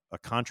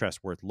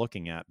contrast worth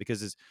looking at,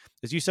 because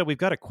as you said, we've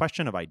got a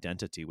question of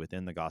identity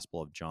within the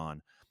Gospel of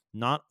John.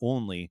 Not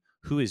only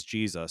who is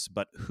Jesus,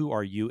 but who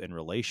are you in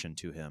relation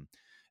to him?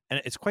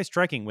 And it's quite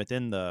striking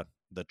within the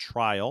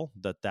trial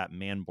that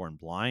man born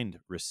blind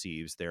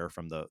receives there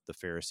from the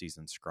Pharisees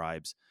and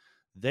scribes.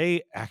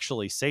 They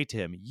actually say to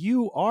him,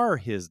 you are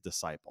his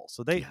disciple.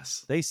 So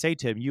they say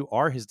to him, you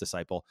are his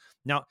disciple.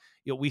 Now,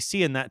 we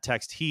see in that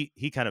text, he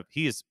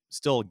is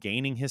still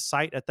gaining his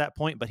sight at that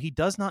point, but he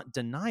does not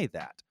deny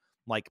that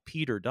like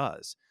Peter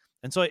does.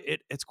 And so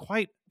it's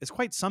quite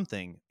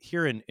something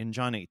here in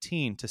John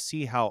 18 to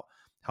see how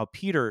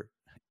Peter,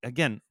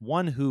 again,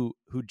 one who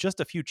just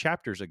a few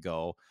chapters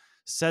ago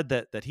said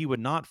that he would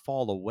not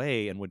fall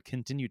away and would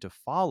continue to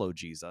follow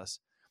Jesus,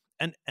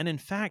 and in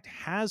fact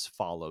has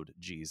followed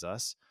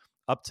Jesus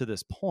up to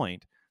this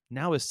point,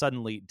 now is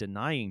suddenly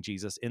denying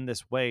Jesus in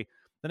this way.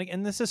 Then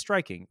again, this is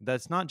striking.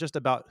 That's not just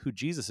about who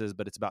Jesus is,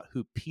 but it's about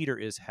who Peter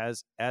is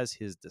as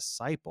his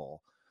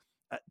disciple.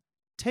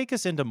 Take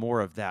us into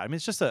more of that. I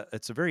mean,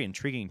 it's a very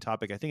intriguing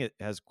topic. I think it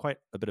has quite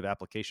a bit of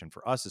application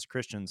for us as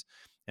Christians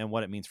and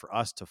what it means for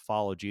us to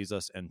follow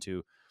Jesus and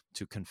to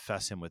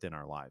confess him within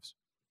our lives.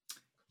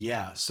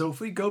 Yeah. So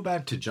if we go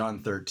back to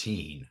John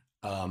 13,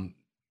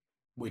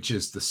 which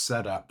is the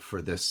setup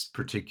for this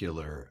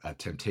particular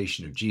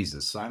temptation of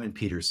Jesus, Simon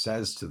Peter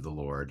says to the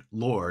Lord,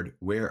 Lord,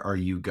 where are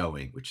you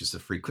going? Which is a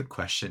frequent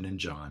question in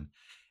John.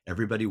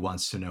 Everybody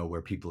wants to know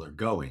where people are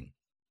going.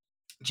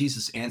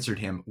 Jesus answered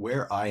him,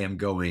 where I am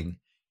going,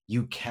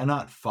 you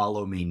cannot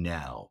follow me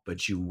now,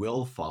 but you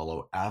will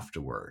follow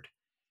afterward.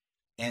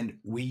 And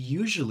we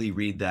usually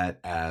read that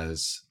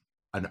as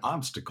an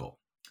obstacle.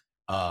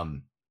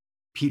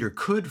 Peter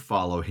could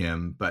follow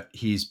him, but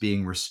he's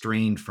being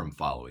restrained from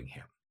following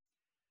him.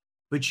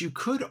 But you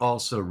could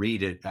also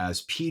read it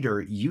as,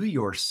 Peter, you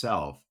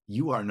yourself,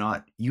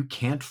 you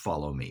can't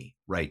follow me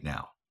right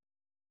now.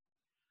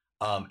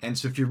 And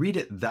so if you read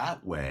it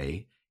that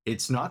way,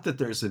 it's not that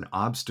there's an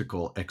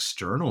obstacle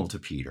external to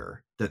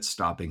Peter that's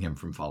stopping him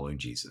from following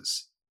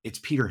Jesus. It's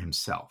Peter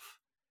himself.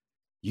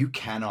 You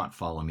cannot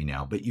follow me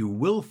now, but you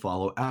will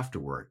follow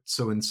afterward.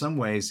 So in some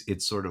ways,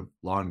 it's sort of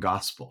law and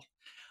gospel.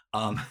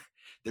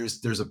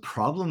 There's a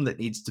problem that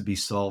needs to be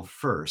solved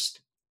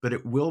first, but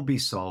it will be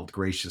solved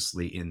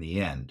graciously in the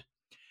end.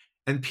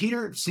 And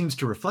Peter seems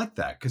to reflect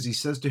that, because he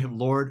says to him,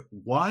 Lord,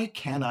 why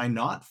can I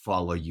not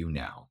follow you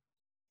now?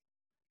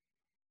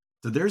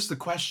 So there's the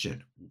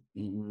question.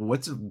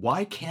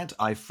 Why can't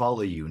I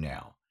follow you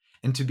now?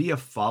 And to be a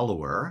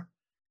follower,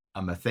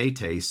 a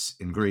mathetes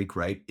in Greek,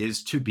 right,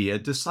 is to be a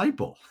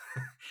disciple.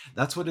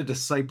 That's what a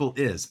disciple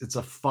is. It's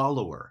a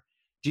follower.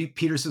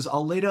 Peter says,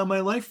 I'll lay down my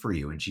life for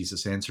you. And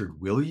Jesus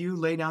answered, will you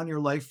lay down your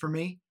life for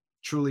me?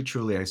 Truly,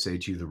 truly, I say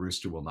to you, the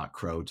rooster will not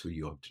crow till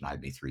you have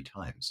denied me 3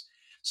 times.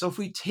 So if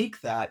we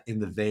take that in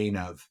the vein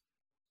of,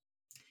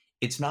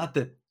 it's not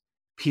that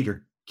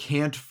Peter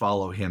can't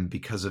follow him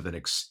because of an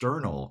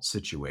external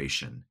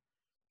situation,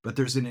 but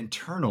there's an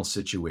internal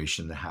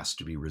situation that has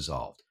to be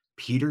resolved.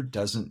 Peter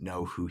doesn't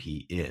know who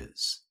he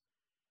is.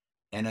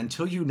 And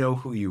until you know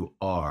who you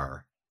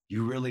are,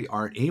 you really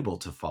aren't able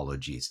to follow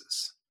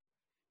Jesus.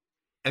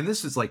 And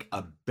this is like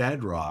a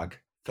bedrock,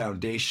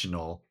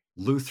 foundational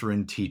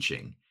Lutheran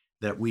teaching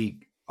that we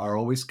are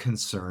always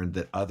concerned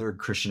that other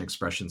Christian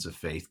expressions of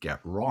faith get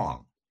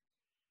wrong.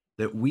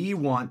 That we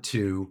want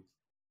to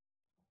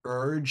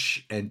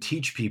urge and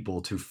teach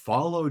people to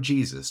follow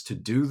Jesus, to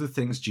do the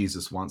things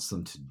Jesus wants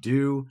them to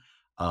do,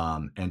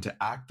 and to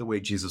act the way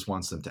Jesus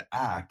wants them to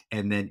act.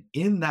 And then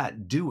in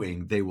that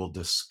doing, they will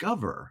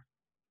discover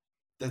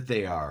that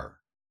they are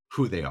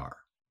who they are.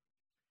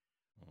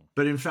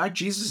 But in fact,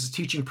 Jesus is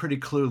teaching pretty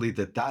clearly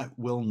that that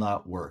will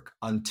not work.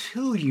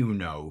 Until you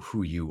know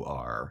who you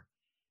are,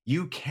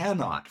 you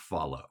cannot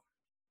follow.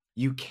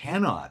 You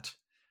cannot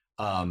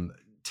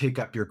take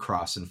up your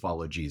cross and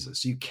follow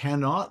Jesus. You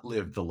cannot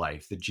live the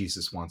life that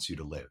Jesus wants you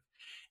to live.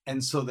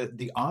 And so that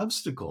the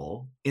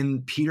obstacle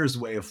in Peter's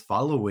way of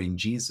following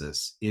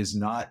Jesus is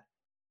not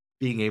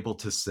being able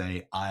to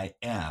say, I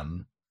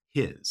am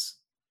his.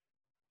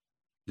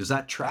 Does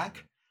that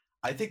track?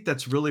 I think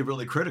that's really,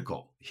 really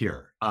critical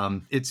here.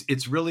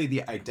 It's really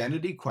the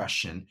identity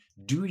question.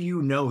 Do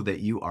you know that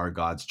you are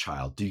God's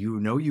child? Do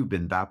you know you've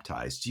been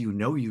baptized? Do you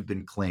know you've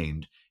been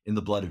claimed in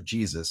the blood of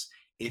Jesus?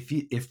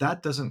 If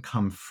that doesn't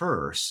come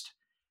first,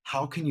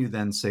 how can you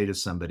then say to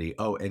somebody,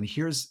 oh, and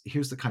here's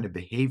the kind of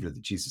behavior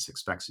that Jesus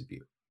expects of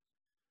you?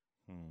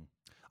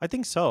 I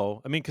think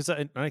so. I mean, because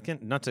I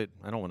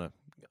don't want to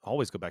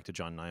always go back to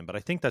John 9, but I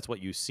think that's what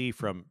you see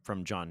from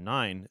John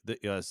 9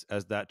 as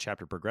that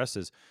chapter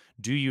progresses.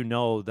 Do you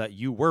know that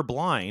you were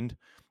blind,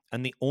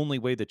 and the only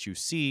way that you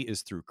see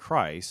is through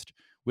Christ?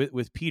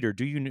 With Peter,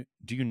 do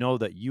you know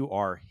that you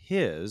are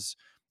his?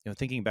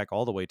 Thinking back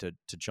all the way to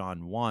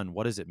John 1,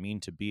 what does it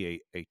mean to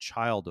be a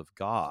child of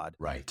God?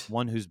 Right.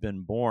 One who's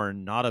been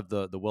born not of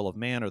the will of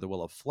man or the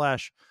will of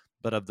flesh,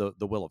 but of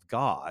the will of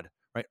God,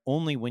 right?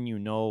 Only when you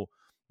know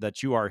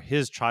that you are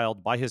his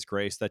child by his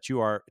grace, that you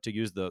are, to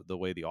use the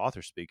way the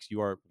author speaks, you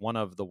are one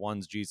of the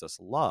ones Jesus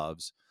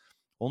loves.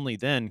 Only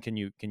then can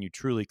you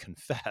truly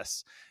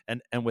confess.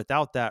 And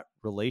without that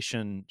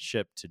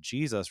relationship to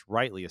Jesus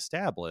rightly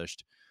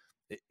established,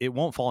 it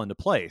won't fall into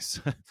place.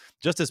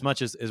 Just as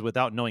much as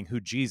without knowing who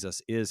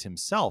Jesus is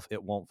himself,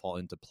 it won't fall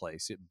into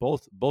place.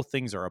 Both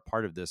things are a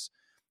part of this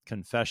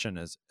confession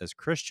as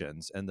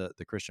Christians and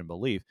the Christian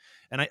belief.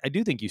 And I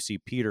do think you see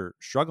Peter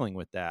struggling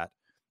with that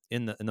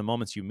in the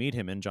moments you meet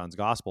him in John's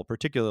gospel,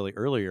 particularly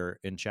earlier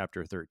in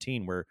chapter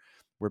 13, where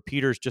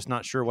Peter's just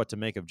not sure what to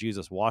make of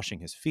Jesus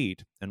washing his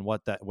feet and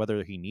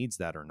whether he needs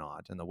that or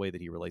not, and the way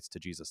that he relates to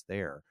Jesus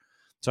there.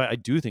 So I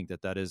do think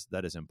that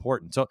is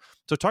important. So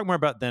talk more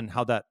about then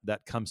how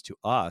that comes to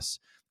us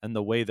and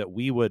the way that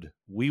we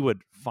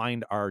would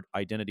find our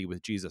identity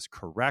with Jesus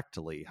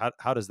correctly.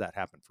 How does that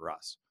happen for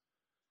us?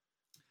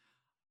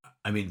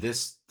 I mean,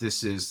 this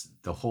is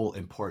the whole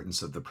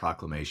importance of the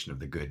proclamation of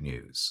the good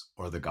news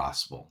or the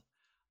gospel.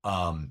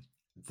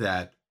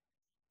 That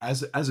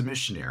as a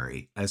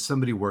missionary, as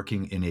somebody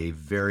working in a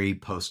very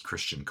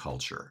post-Christian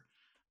culture,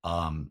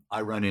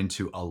 I run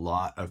into a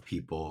lot of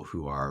people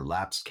who are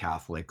lapsed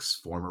Catholics,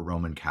 former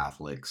Roman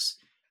Catholics,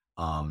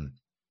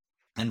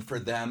 and for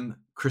them,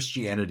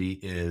 Christianity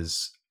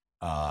is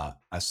a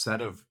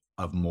set of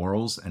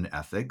morals and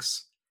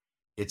ethics.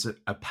 It's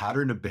a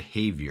pattern of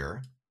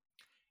behavior.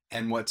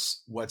 And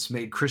what's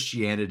made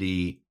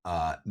Christianity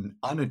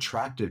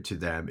unattractive to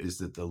them is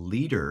that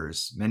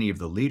many of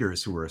the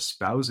leaders who are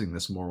espousing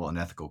this moral and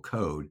ethical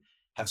code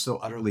have so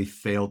utterly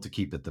failed to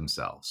keep it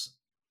themselves.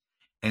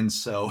 And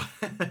so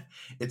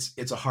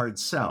it's a hard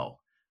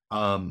sell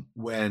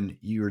when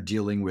you're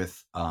dealing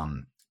with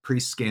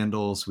priest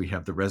scandals. We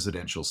have the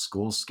residential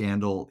school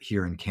scandal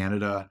here in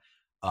Canada,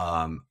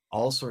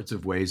 all sorts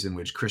of ways in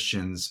which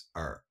Christians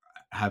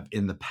have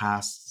in the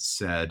past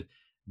said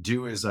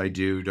do as I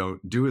do,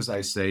 don't do as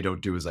I say,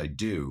 don't do as I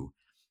do,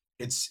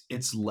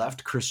 it's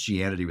left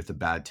Christianity with a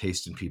bad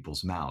taste in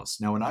people's mouths.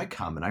 Now, when I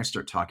come and I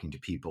start talking to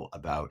people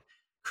about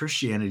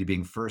Christianity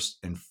being first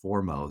and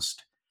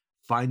foremost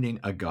finding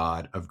a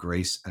God of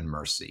grace and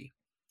mercy.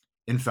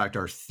 In fact,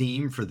 our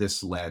theme for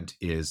this Lent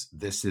is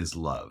 "This is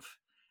love."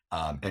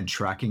 And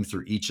tracking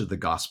through each of the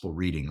gospel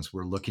readings,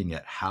 we're looking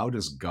at how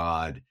does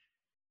God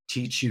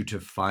teach you to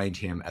find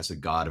him as a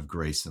God of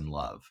grace and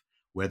love,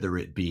 whether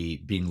it be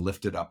being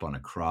lifted up on a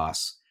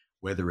cross,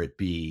 whether it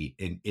be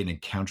in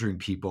encountering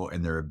people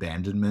and their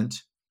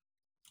abandonment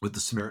with the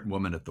Samaritan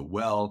woman at the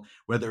well,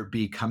 whether it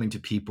be coming to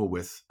people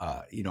with,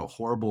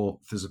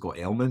 horrible physical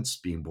ailments,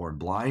 being born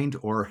blind,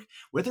 or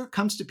whether it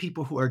comes to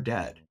people who are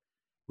dead,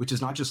 which is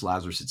not just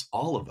Lazarus, it's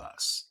all of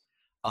us.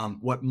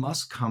 What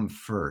must come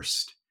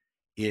first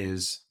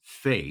is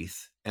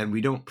faith, and we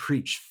don't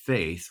preach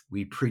faith,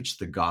 we preach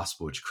the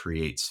gospel, which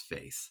creates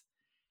faith.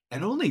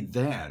 And only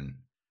then,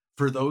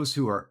 for those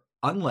who are,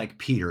 unlike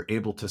Peter,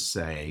 able to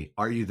say,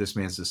 "Are you this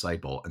man's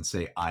disciple?" and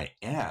say, "I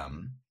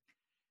am,"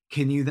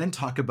 can you then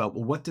talk about,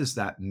 well, what does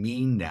that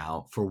mean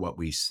now for what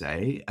we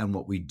say and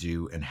what we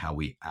do and how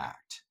we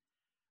act?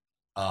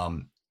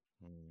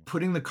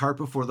 Putting the cart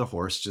before the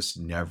horse just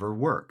never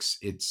works.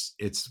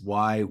 It's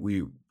why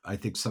I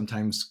think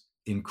sometimes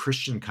in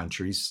Christian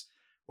countries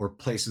or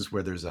places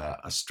where there's a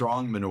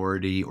strong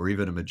minority or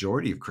even a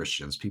majority of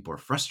Christians, people are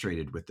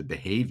frustrated with the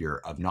behavior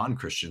of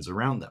non-Christians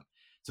around them.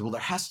 So, well,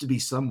 there has to be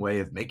some way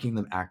of making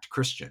them act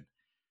Christian.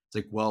 It's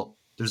like, well,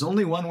 there's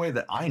only one way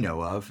that I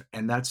know of,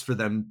 and that's for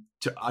them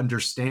to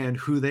understand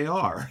who they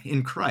are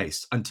in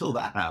Christ. Until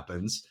that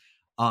happens,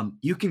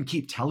 you can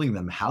keep telling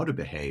them how to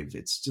behave.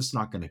 It's just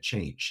not going to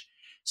change.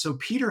 So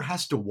Peter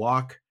has to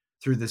walk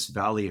through this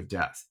valley of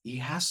death. He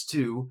has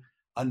to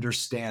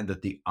understand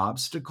that the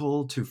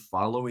obstacle to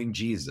following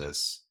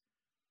Jesus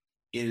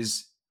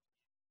is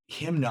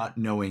him not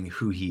knowing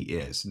who he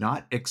is,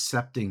 not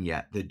accepting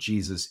yet that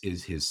Jesus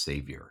is his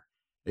savior.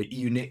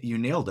 You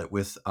nailed it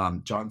with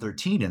John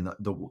 13 and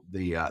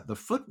the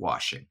foot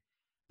washing,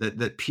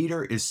 that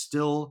Peter is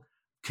still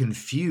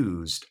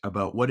confused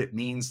about what it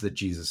means that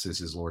Jesus is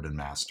his Lord and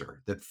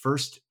Master, that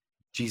first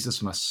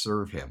Jesus must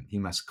serve him. He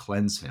must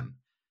cleanse him.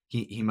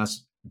 He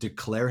must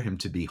declare him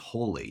to be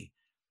holy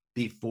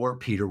before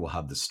Peter will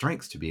have the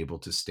strength to be able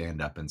to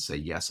stand up and say,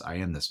 "Yes, I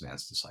am this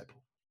man's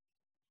disciple."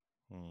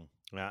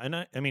 Yeah, and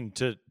I mean,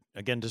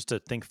 just to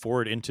think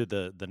forward into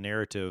the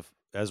narrative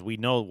as we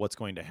know what's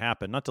going to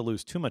happen, not to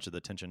lose too much of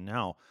the tension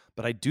now,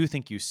 but I do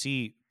think you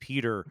see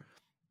Peter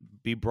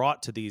be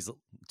brought to this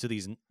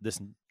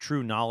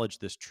true knowledge,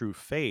 this true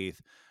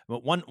faith.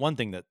 But one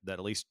thing that at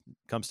least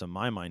comes to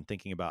my mind,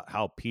 thinking about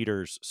how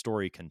Peter's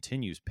story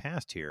continues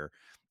past here,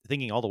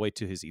 thinking all the way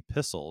to his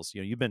epistles.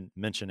 You've been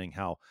mentioning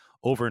how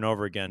over and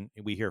over again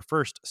we hear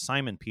first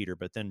Simon Peter,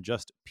 but then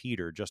just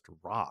Peter, just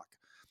rock.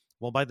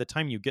 Well, by the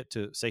time you get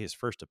to, say, his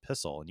first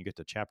epistle and you get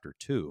to chapter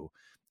 2,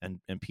 and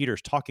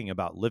Peter's talking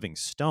about living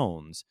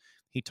stones,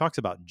 he talks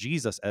about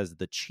Jesus as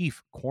the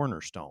chief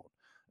cornerstone.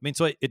 I mean,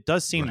 so it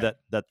does seem Right.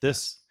 that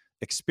this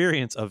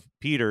experience of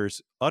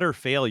Peter's utter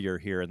failure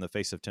here in the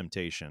face of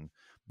temptation,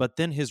 but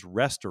then his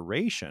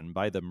restoration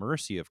by the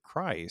mercy of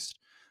Christ,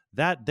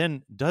 that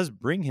then does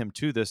bring him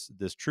to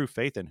this true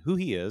faith in who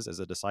he is as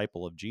a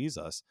disciple of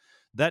Jesus,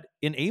 that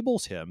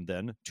enables him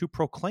then to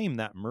proclaim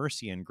that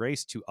mercy and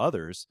grace to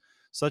others,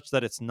 such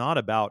that it's not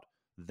about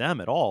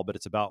them at all, but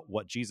it's about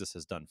what Jesus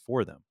has done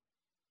for them.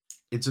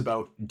 It's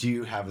about, do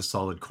you have a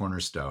solid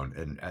cornerstone?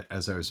 And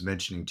as I was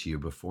mentioning to you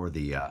before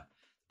the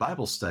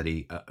Bible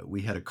study,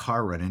 we had a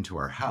car run into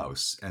our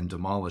house and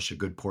demolish a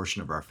good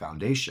portion of our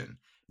foundation.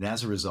 And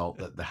as a result,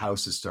 the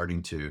house is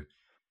starting to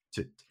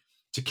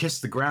kiss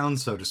the ground,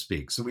 so to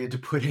speak. So we had to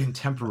put in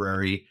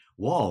temporary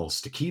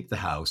walls to keep the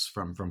house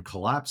from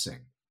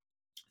collapsing.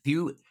 If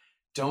you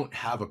don't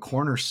have a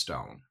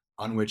cornerstone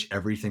on which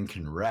everything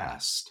can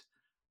rest,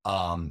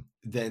 then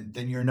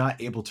you're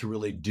not able to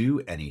really do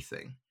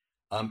anything.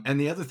 And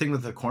the other thing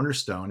with the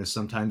cornerstone is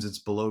sometimes it's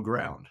below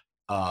ground.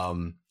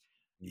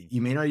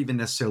 You may not even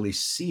necessarily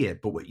see it,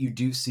 but what you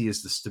do see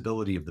is the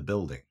stability of the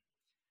building.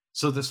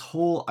 So this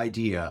whole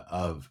idea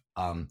of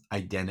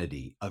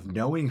identity, of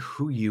knowing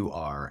who you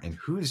are and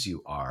whose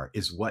you are,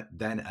 is what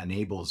then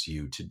enables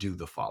you to do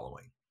the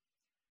following.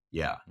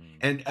 Yeah.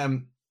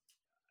 And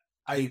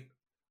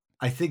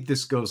I think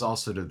this goes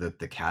also to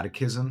the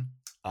catechism.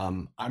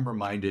 I'm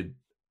reminded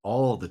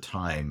all the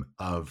time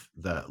of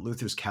the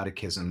Luther's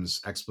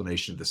Catechism's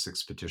explanation of the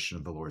sixth petition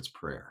of the Lord's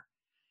Prayer.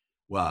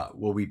 Well,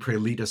 we pray,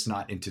 lead us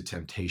not into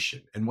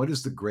temptation. And what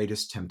is the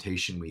greatest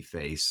temptation we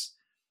face?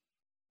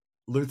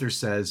 Luther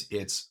says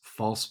it's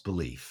false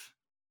belief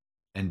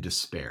and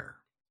despair.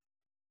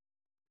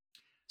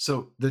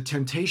 So the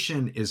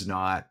temptation is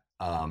not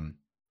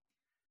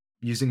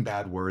using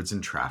bad words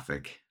in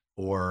traffic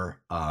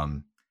or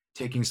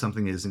taking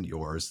something that isn't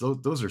yours.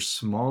 Those are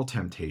small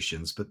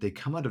temptations, but they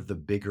come out of the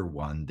bigger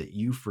one, that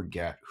you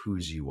forget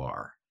whose you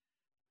are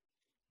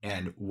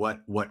and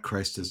what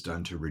Christ has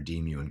done to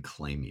redeem you and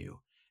claim you.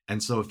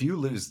 And so if you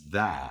lose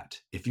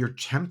that, if you're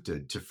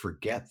tempted to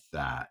forget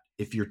that,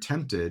 if you're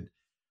tempted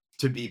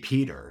to be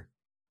Peter,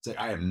 say,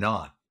 I am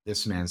not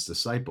this man's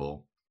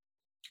disciple,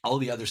 all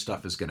the other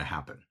stuff is going to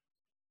happen.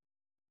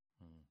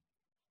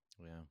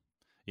 Yeah.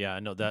 Yeah, I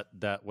know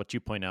that what you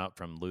point out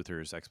from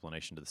Luther's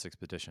explanation to the Sixth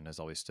Petition has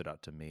always stood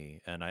out to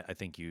me. And I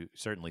think you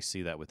certainly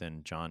see that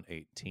within John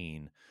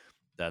 18,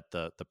 that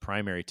the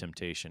primary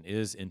temptation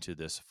is into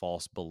this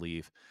false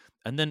belief.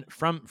 And then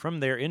from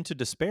there into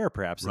despair,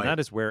 perhaps. And Right. that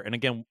is where, and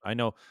again, I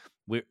know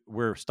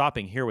we're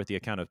stopping here with the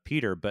account of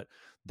Peter, but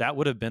that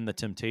would have been the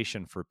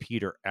temptation for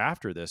Peter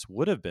after this,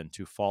 would have been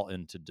to fall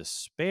into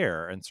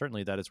despair. And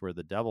certainly that is where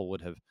the devil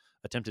would have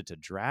attempted to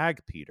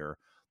drag Peter.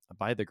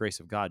 By the grace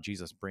of God,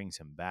 Jesus brings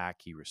him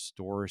back. He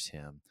restores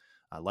him,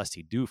 lest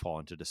he do fall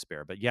into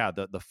despair. But yeah,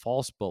 the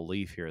false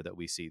belief here that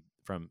we see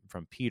from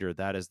Peter,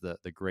 that is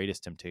the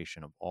greatest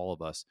temptation of all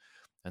of us.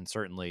 And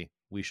certainly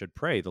we should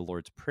pray the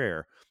Lord's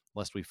Prayer,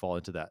 lest we fall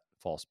into that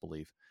false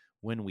belief.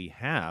 When we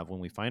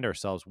find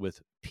ourselves with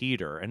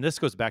Peter, and this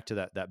goes back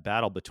to that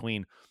battle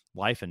between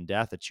life and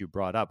death that you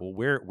brought up. Well,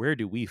 where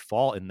do we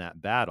fall in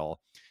that battle?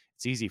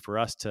 It's easy for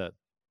us to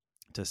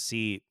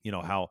see,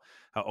 how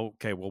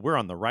okay, well, we're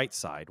on the right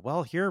side.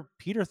 Well, here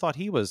Peter thought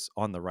he was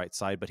on the right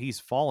side, but he's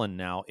fallen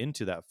now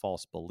into that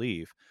false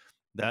belief.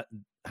 That,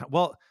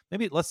 well,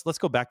 maybe let's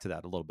go back to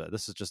that a little bit.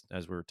 This is just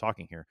as we were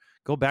talking here.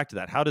 Go back to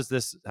that. How does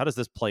this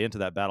play into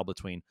that battle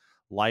between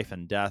life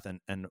and death,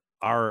 and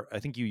our, I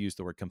think you used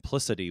the word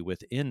complicity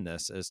within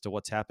this as to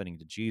what's happening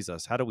to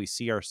Jesus? How do we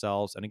see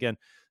ourselves? And again,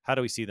 how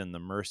do we see then the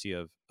mercy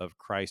of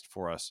Christ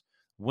for us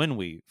when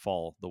we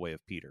fall the way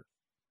of Peter?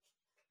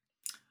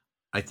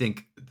 I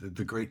think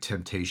the great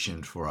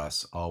temptation for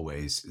us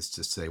always is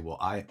to say, well,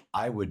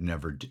 I would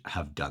never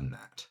have done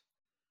that.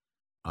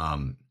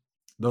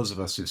 Those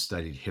of us who've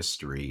studied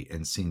history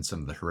and seen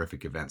some of the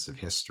horrific events of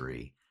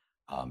history,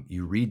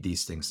 you read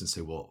these things and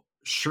say, well,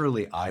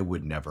 surely I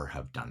would never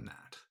have done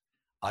that.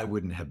 I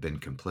wouldn't have been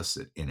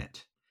complicit in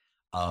it.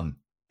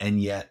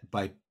 And yet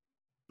by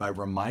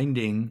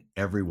reminding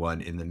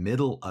everyone in the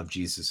middle of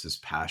Jesus's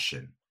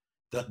passion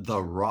that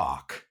the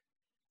rock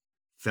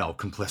fell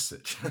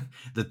complicit,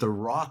 that the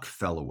rock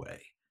fell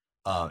away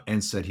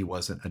and said he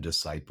wasn't a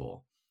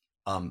disciple,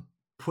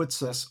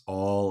 puts us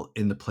all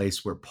in the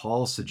place where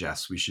Paul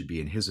suggests we should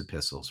be in his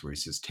epistles, where he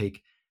says,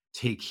 take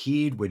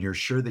heed when you're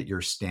sure that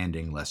you're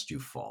standing, lest you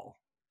fall,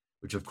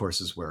 which of course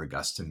is where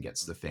Augustine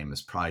gets the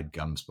famous pride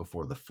comes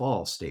before the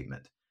fall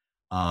statement.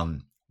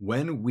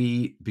 When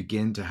we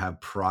begin to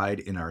have pride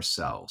in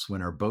ourselves,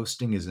 when our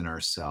boasting is in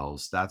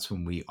ourselves, that's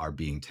when we are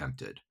being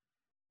tempted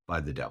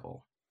by the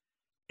devil.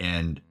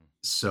 And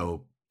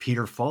so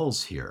Peter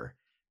falls here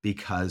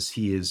because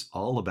he is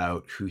all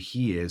about who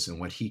he is and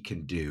what he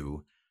can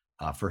do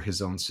for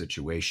his own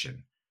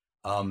situation.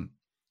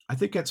 I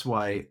think that's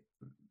why,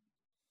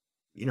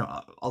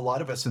 a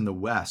lot of us in the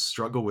West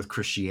struggle with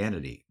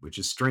Christianity, which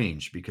is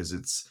strange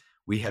because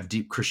we have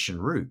deep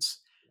Christian roots.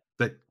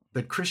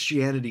 But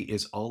Christianity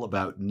is all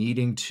about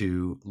needing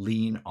to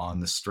lean on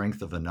the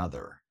strength of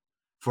another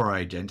for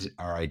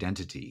our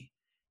identity.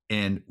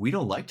 And we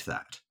don't like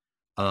that.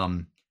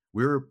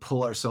 We're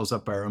pull ourselves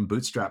up by our own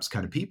bootstraps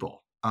kind of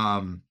people.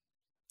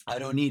 I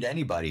don't need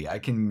anybody. I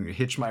can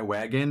hitch my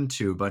wagon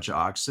to a bunch of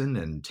oxen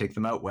and take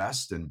them out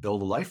west and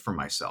build a life for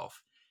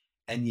myself.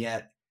 And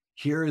yet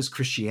here is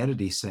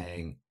Christianity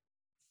saying,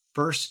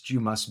 first you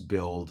must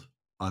build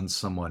on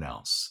someone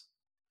else.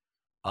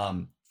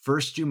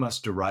 First you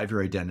must derive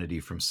your identity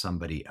from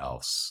somebody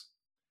else.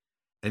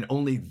 And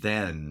only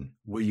then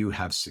will you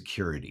have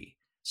security,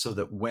 so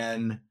that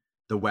when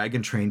the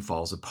wagon train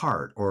falls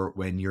apart, or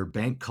when your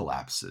bank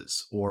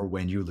collapses, or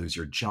when you lose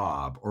your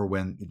job, or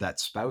when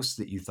that spouse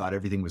that you thought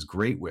everything was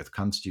great with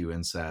comes to you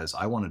and says,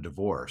 I want a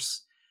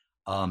divorce.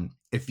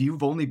 If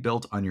you've only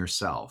built on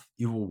yourself,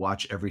 you will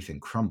watch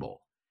everything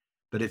crumble.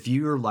 But if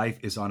your life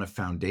is on a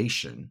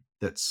foundation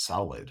that's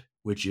solid,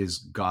 which is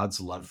God's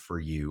love for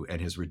you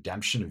and his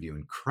redemption of you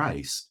in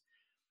Christ,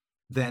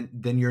 then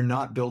you're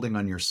not building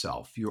on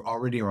yourself. You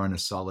already are on a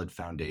solid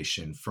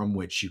foundation from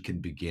which you can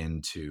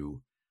begin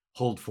to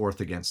hold forth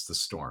against the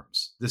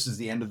storms. This is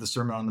the end of the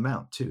Sermon on the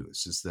Mount, too.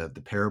 This is the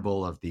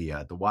parable of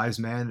the wise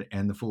man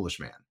and the foolish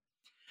man.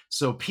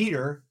 So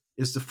Peter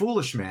is the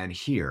foolish man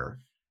here,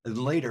 and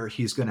later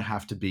he's going to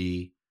have to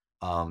be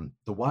the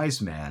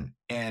wise man.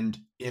 And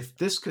if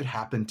this could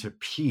happen to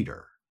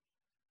Peter,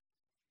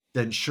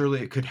 then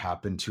surely it could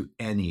happen to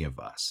any of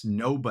us.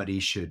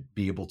 Nobody should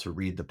be able to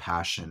read the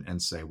Passion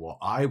and say, well,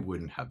 I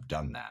wouldn't have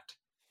done that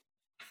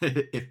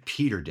if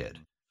Peter did.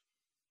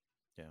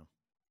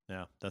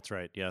 Yeah, that's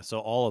right. Yeah, so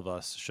all of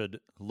us should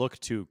look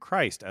to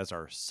Christ as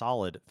our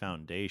solid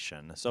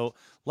foundation. So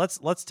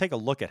let's take a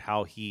look at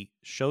how he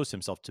shows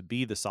himself to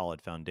be the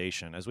solid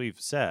foundation. As we've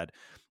said,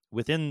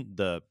 within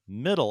the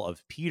middle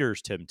of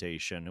Peter's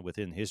temptation,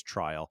 within his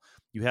trial,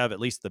 you have at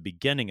least the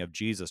beginning of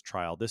Jesus'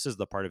 trial. This is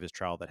the part of his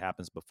trial that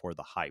happens before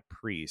the high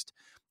priest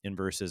in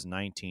verses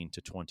 19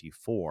 to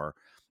 24.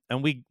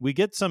 And we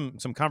get some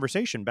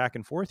conversation back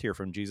and forth here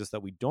from Jesus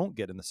that we don't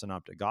get in the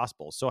Synoptic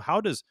Gospels. So how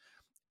does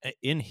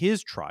in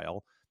his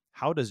trial,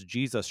 how does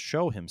Jesus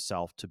show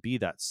himself to be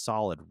that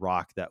solid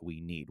rock that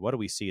we need? What do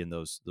we see in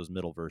those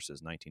middle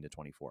verses, 19 to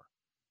 24?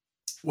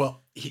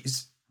 Well,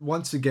 he's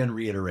once again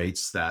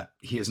reiterates that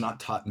he is not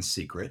taught in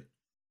secret.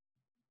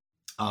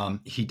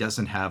 He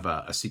doesn't have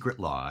a secret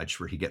lodge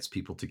where he gets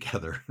people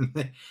together.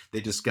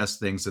 They discuss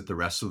things that the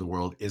rest of the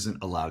world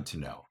isn't allowed to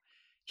know.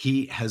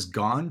 He has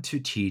gone to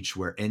teach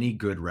where any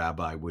good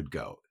rabbi would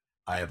go.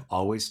 I have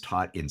always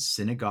taught in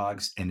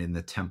synagogues and in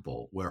the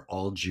temple where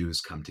all Jews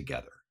come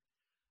together.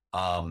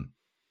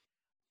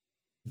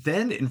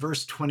 Then in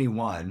verse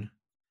 21,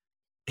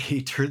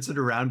 he turns it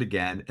around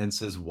again and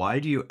says, why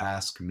do you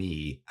ask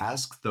me?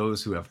 Ask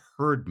those who have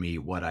heard me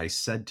what I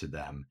said to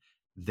them.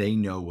 They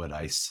know what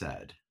I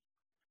said.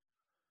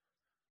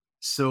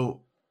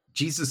 So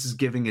Jesus is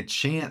giving a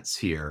chance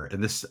here,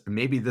 and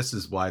maybe this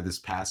is why this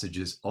passage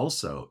is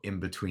also in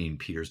between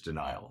Peter's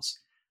denials.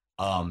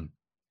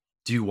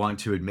 Do you want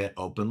to admit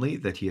openly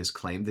that he has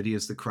claimed that he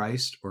is the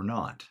Christ or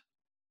not?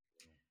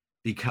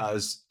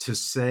 Because to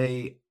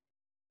say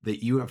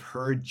that you have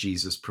heard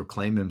Jesus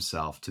proclaim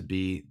himself to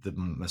be the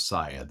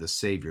Messiah, the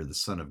Savior, the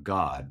Son of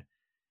God,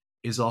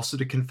 is also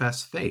to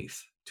confess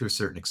faith to a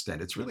certain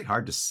extent. It's really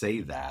hard to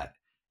say that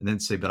and then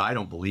say, but I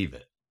don't believe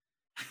it.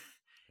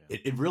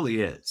 It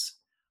really is.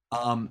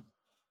 And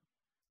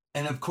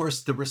of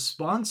course, the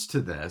response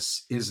to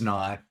this is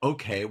not,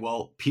 okay,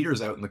 well,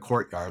 Peter's out in the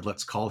courtyard.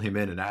 Let's call him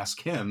in and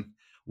ask him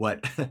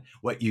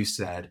what you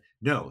said.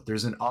 No,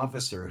 there's an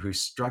officer who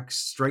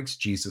strikes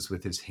Jesus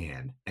with his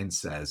hand and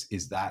says,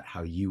 is that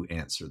how you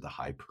answer the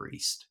high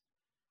priest?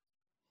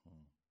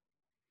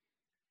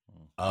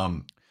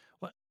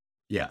 What?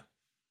 Yeah.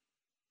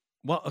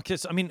 Well, okay.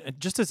 So, I mean,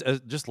 just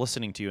just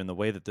listening to you and the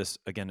way that this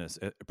again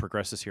it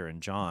progresses here in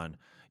John,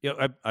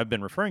 I've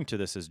been referring to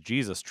this as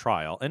Jesus'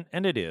 trial,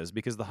 and it is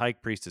because the high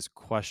priest is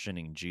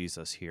questioning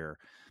Jesus here,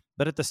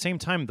 but at the same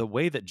time, the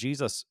way that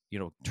Jesus,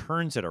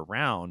 turns it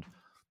around,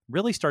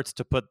 really starts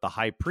to put the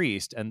high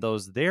priest and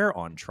those there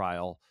on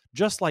trial,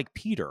 just like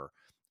Peter.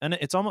 And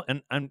it's almost,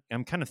 and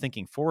I'm kind of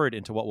thinking forward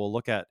into what we'll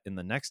look at in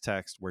the next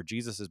text, where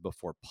Jesus is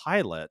before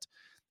Pilate.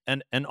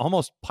 And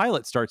almost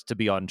Pilate starts to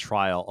be on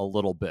trial a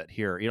little bit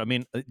here.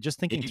 Just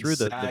thinking through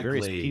the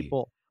various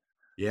people.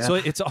 Yeah. So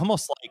it's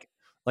almost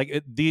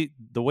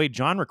the way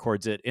John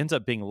records it ends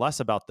up being less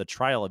about the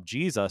trial of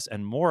Jesus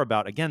and more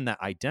about, again,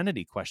 that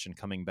identity question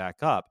coming back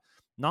up,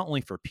 not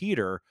only for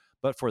Peter,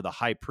 but for the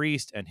high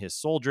priest and his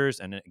soldiers.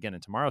 And again,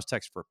 in tomorrow's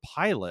text for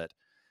Pilate,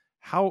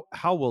 how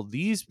will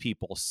these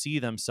people see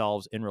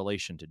themselves in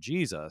relation to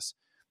Jesus?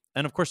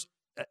 And of course,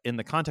 in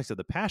the context of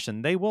the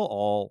passion, they will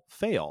all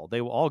fail. They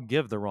will all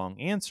give the wrong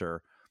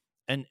answer.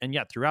 And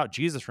yet throughout,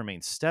 Jesus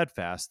remains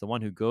steadfast, the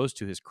one who goes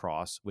to his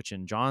cross, which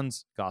in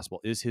John's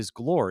gospel is his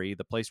glory,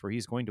 the place where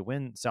he's going to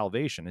win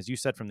salvation. As you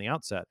said from the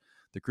outset,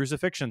 the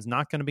crucifixion is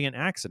not going to be an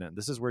accident.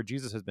 This is where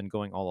Jesus has been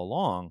going all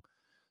along.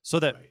 So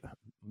that,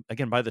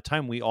 again, by the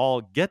time we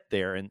all get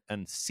there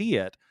and see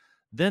it,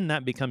 then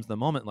that becomes the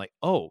moment like,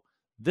 oh,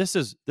 this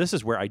is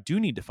where I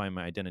do need to find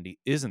my identity,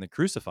 is in the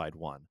crucified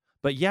one.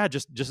 But yeah,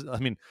 just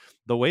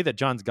the way that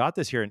John's got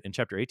this here in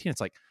chapter 18,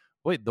 it's like,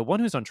 wait, the one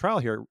who's on trial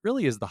here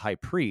really is the high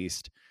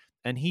priest,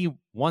 and he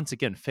once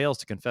again fails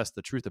to confess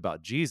the truth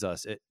about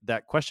Jesus.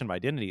 That question of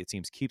identity, it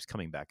seems, keeps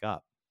coming back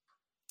up.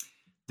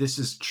 This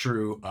is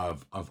true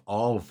of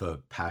all of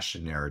the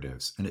passion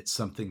narratives, and it's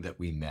something that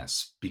we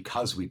miss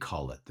because we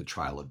call it the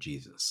trial of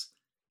Jesus.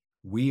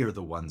 We are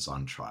the ones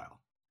on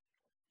trial.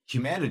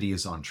 Humanity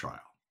is on trial.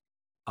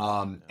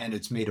 And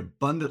it's made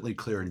abundantly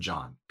clear in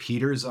John.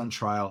 Peter is on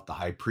trial. The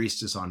high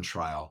priest is on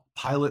trial.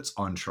 Pilate's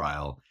on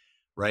trial,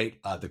 right?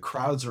 The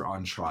crowds are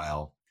on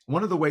trial.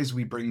 One of the ways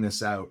we bring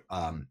this out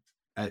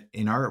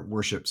in our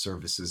worship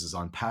services is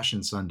on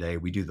Passion Sunday.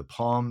 We do the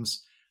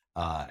Palms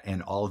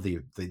and all of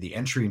the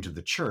entry into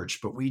the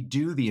church, but we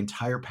do the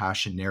entire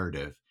Passion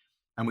narrative,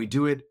 and we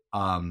do it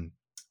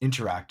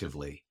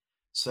interactively.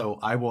 So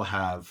I will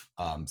have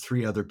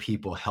 3 other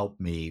people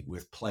help me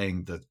with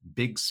playing the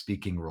big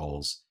speaking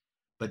roles.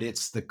 But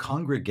it's the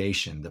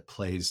congregation that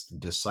plays the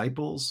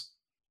disciples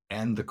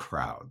and the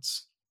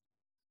crowds.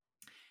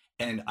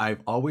 And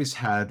I've always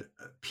had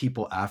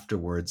people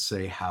afterwards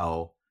say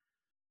how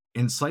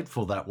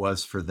insightful that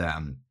was for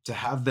them to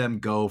have them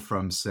go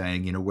from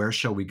saying, where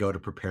shall we go to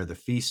prepare the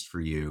feast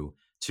for you,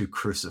 to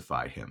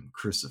crucify him,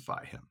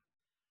 crucify him.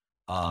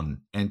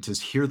 And to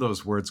hear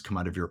those words come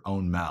out of your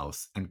own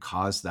mouth and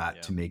cause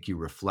that to make you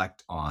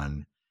reflect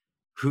on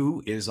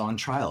who is on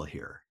trial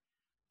here.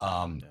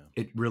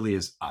 It really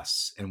is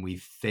us, and we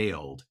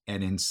failed.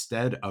 And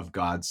instead of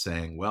God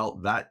saying, well,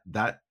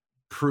 that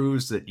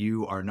proves that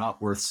you are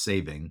not worth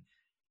saving,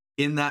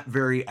 in that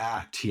very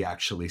act, he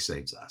actually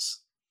saves us.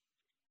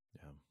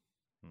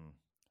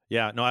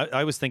 Yeah, no,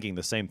 I was thinking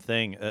the same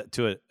thing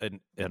to it,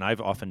 and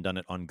I've often done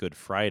it on Good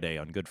Friday.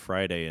 On Good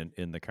Friday,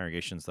 in the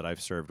congregations that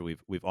I've served,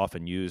 we've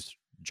often used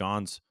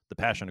the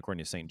Passion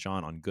according to St.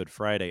 John on Good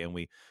Friday, and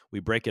we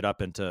break it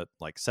up into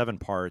like 7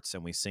 parts,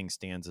 and we sing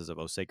stanzas of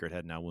 "O Sacred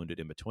Head, Now Wounded"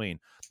 in between.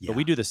 Yeah. But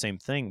we do the same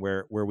thing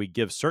where we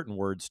give certain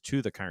words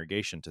to the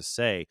congregation to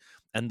say,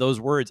 and those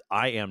words,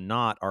 "I am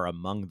not," are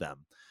among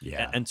them.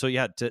 Yeah. And so,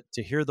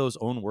 to hear those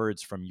own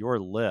words from your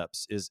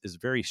lips is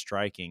very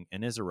striking,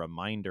 and is a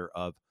reminder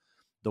of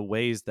the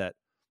ways that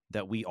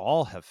we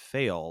all have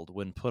failed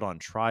when put on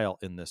trial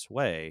in this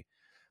way.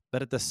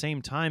 But at the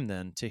same time,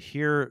 then, to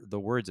hear the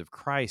words of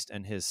Christ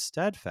and his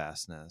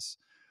steadfastness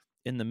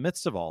in the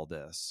midst of all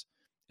this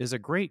is a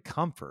great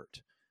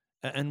comfort.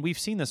 And we've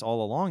seen this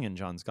all along in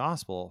John's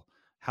gospel,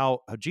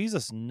 how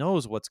Jesus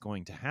knows what's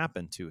going to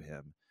happen to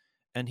him.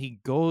 And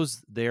he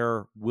goes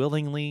there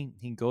willingly.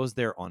 He goes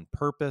there on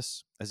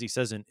purpose. As he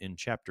says in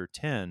chapter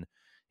 10,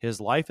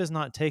 his life is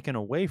not taken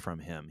away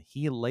from him.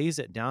 He lays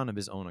it down of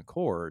his own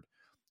accord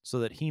so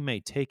that he may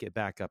take it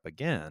back up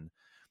again.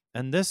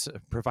 And this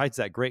provides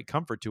that great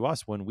comfort to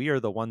us when we are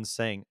the ones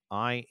saying,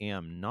 "I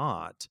am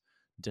not,"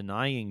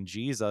 denying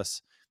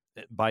Jesus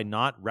by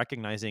not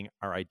recognizing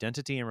our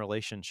identity and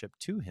relationship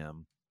to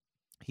him.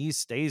 He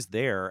stays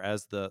there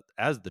as the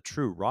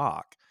true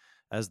rock,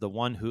 as the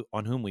one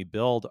on whom we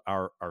build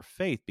our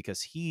faith,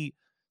 because he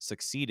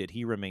succeeded.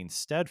 He remained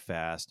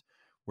steadfast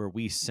where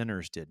we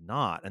sinners did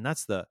not. And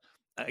that's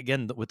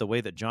again, with the way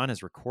that John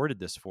has recorded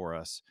this for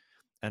us,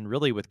 and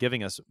really with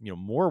giving us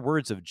more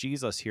words of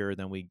Jesus here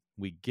than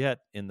we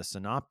get in the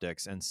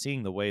synoptics, and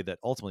seeing the way that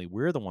ultimately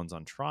we're the ones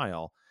on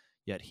trial,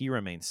 yet he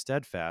remains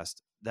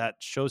steadfast, that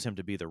shows him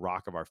to be the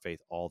rock of our faith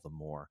all the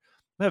more.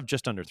 We have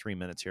just under 3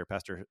 minutes here,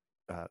 Pastor.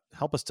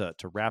 Help us to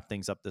wrap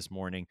things up this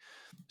morning.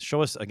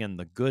 Show us again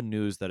the good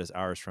news that is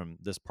ours from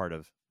this part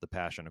of the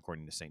Passion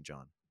according to St.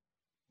 John.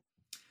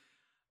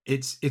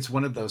 It's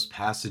one of those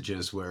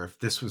passages where, if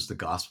this was the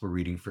gospel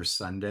reading for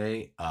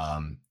Sunday,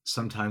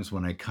 sometimes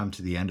when I come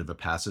to the end of a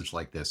passage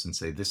like this and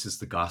say, "This is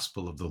the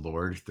gospel of the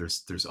Lord,"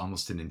 there's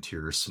almost an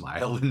interior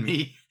smile in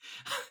me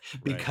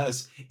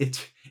because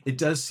it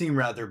does seem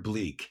rather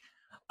bleak.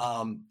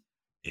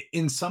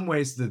 In some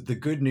ways, the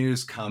good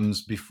news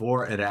comes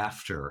before and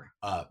after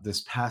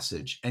this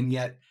passage, and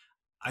yet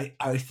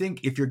I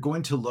think if you're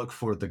going to look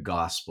for the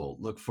gospel,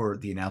 look for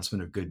the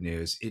announcement of good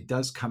news, it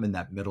does come in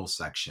that middle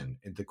section,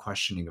 in the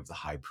questioning of the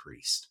high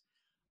priest.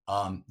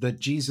 That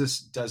Jesus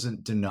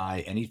doesn't deny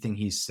anything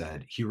he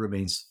said. He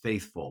remains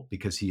faithful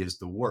because he is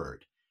the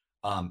word.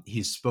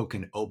 He's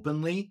spoken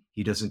openly.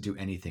 He doesn't do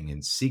anything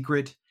in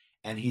secret.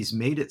 And he's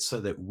made it so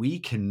that we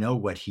can know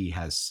what he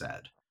has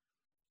said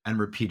and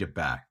repeat it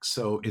back.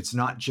 So it's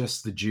not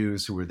just the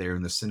Jews who were there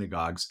in the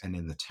synagogues and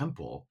in the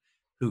temple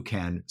who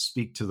can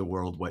speak to the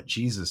world what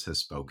Jesus has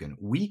spoken.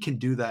 We can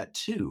do that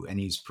too. And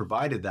he's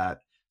provided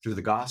that through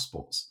the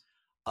Gospels.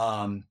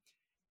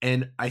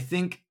 And I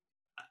think,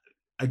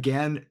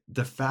 again,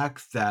 the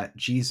fact that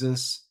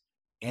Jesus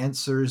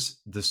answers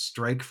the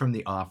strike from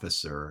the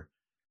officer,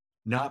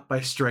 not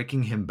by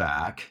striking him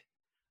back,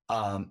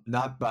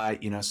 not by,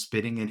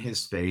 spitting in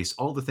his face,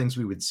 all the things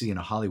we would see in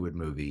a Hollywood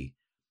movie,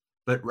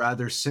 but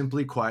rather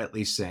simply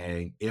quietly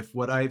saying, "If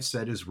what I've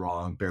said is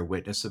wrong, bear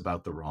witness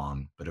about the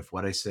wrong. But if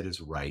what I said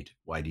is right,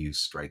 why do you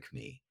strike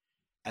me?"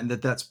 And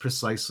that's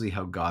precisely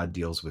how God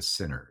deals with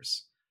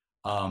sinners.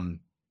 That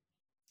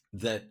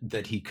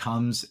he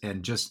comes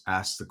and just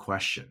asks the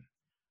question,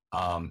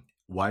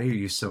 why are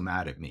you so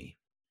mad at me?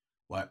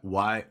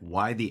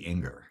 Why the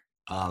anger?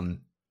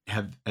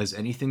 Has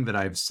anything that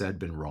I've said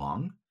been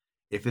wrong?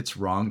 If it's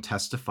wrong,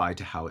 testify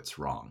to how it's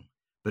wrong.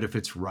 But if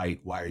it's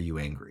right, why are you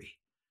angry?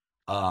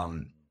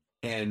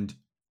 And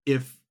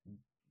if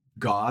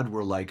God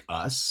were like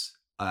us,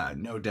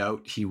 no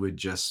doubt he would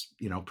just,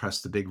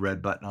 press the big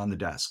red button on the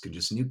desk and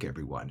just nuke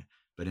everyone.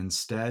 But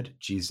instead,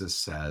 Jesus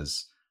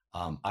says,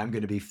 I'm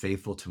going to be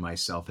faithful to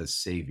myself as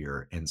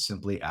Savior and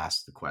simply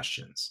ask the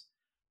questions.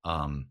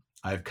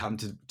 I've come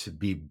to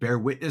bear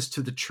witness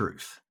to the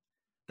truth.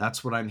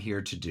 That's what I'm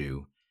here to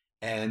do.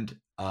 And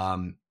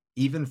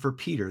even for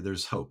Peter,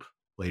 there's hope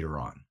later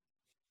on.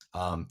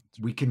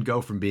 We can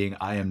go from being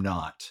 "I am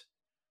not"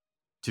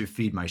 to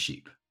 "feed my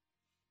sheep."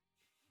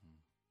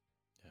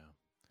 Yeah.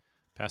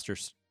 Pastor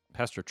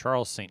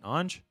Charles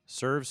St-Onge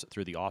serves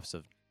through the Office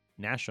of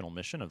National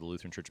Mission of the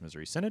Lutheran Church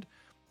Missouri Synod.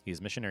 He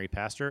is missionary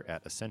pastor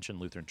at Ascension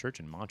Lutheran Church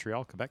in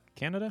Montreal, Quebec,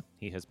 Canada.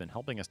 He has been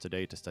helping us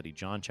today to study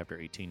John chapter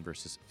 18,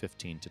 verses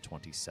 15 to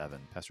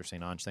 27. Pastor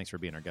St-Onge, thanks for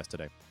being our guest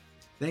today.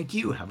 Thank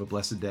you. Have a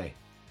blessed day.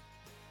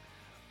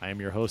 I am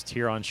your host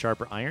here on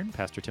Sharper Iron,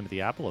 Pastor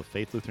Timothy Appel of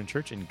Faith Lutheran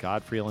Church in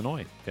Godfrey,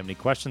 Illinois. If you have any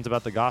questions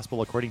about the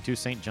gospel according to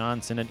St.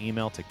 John, send an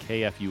email to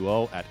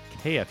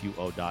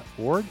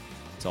kfuo@kfuo.org.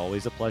 It's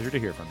always a pleasure to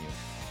hear from you.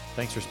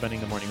 Thanks for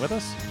spending the morning with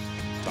us.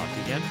 Talk to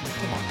you again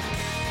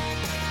tomorrow.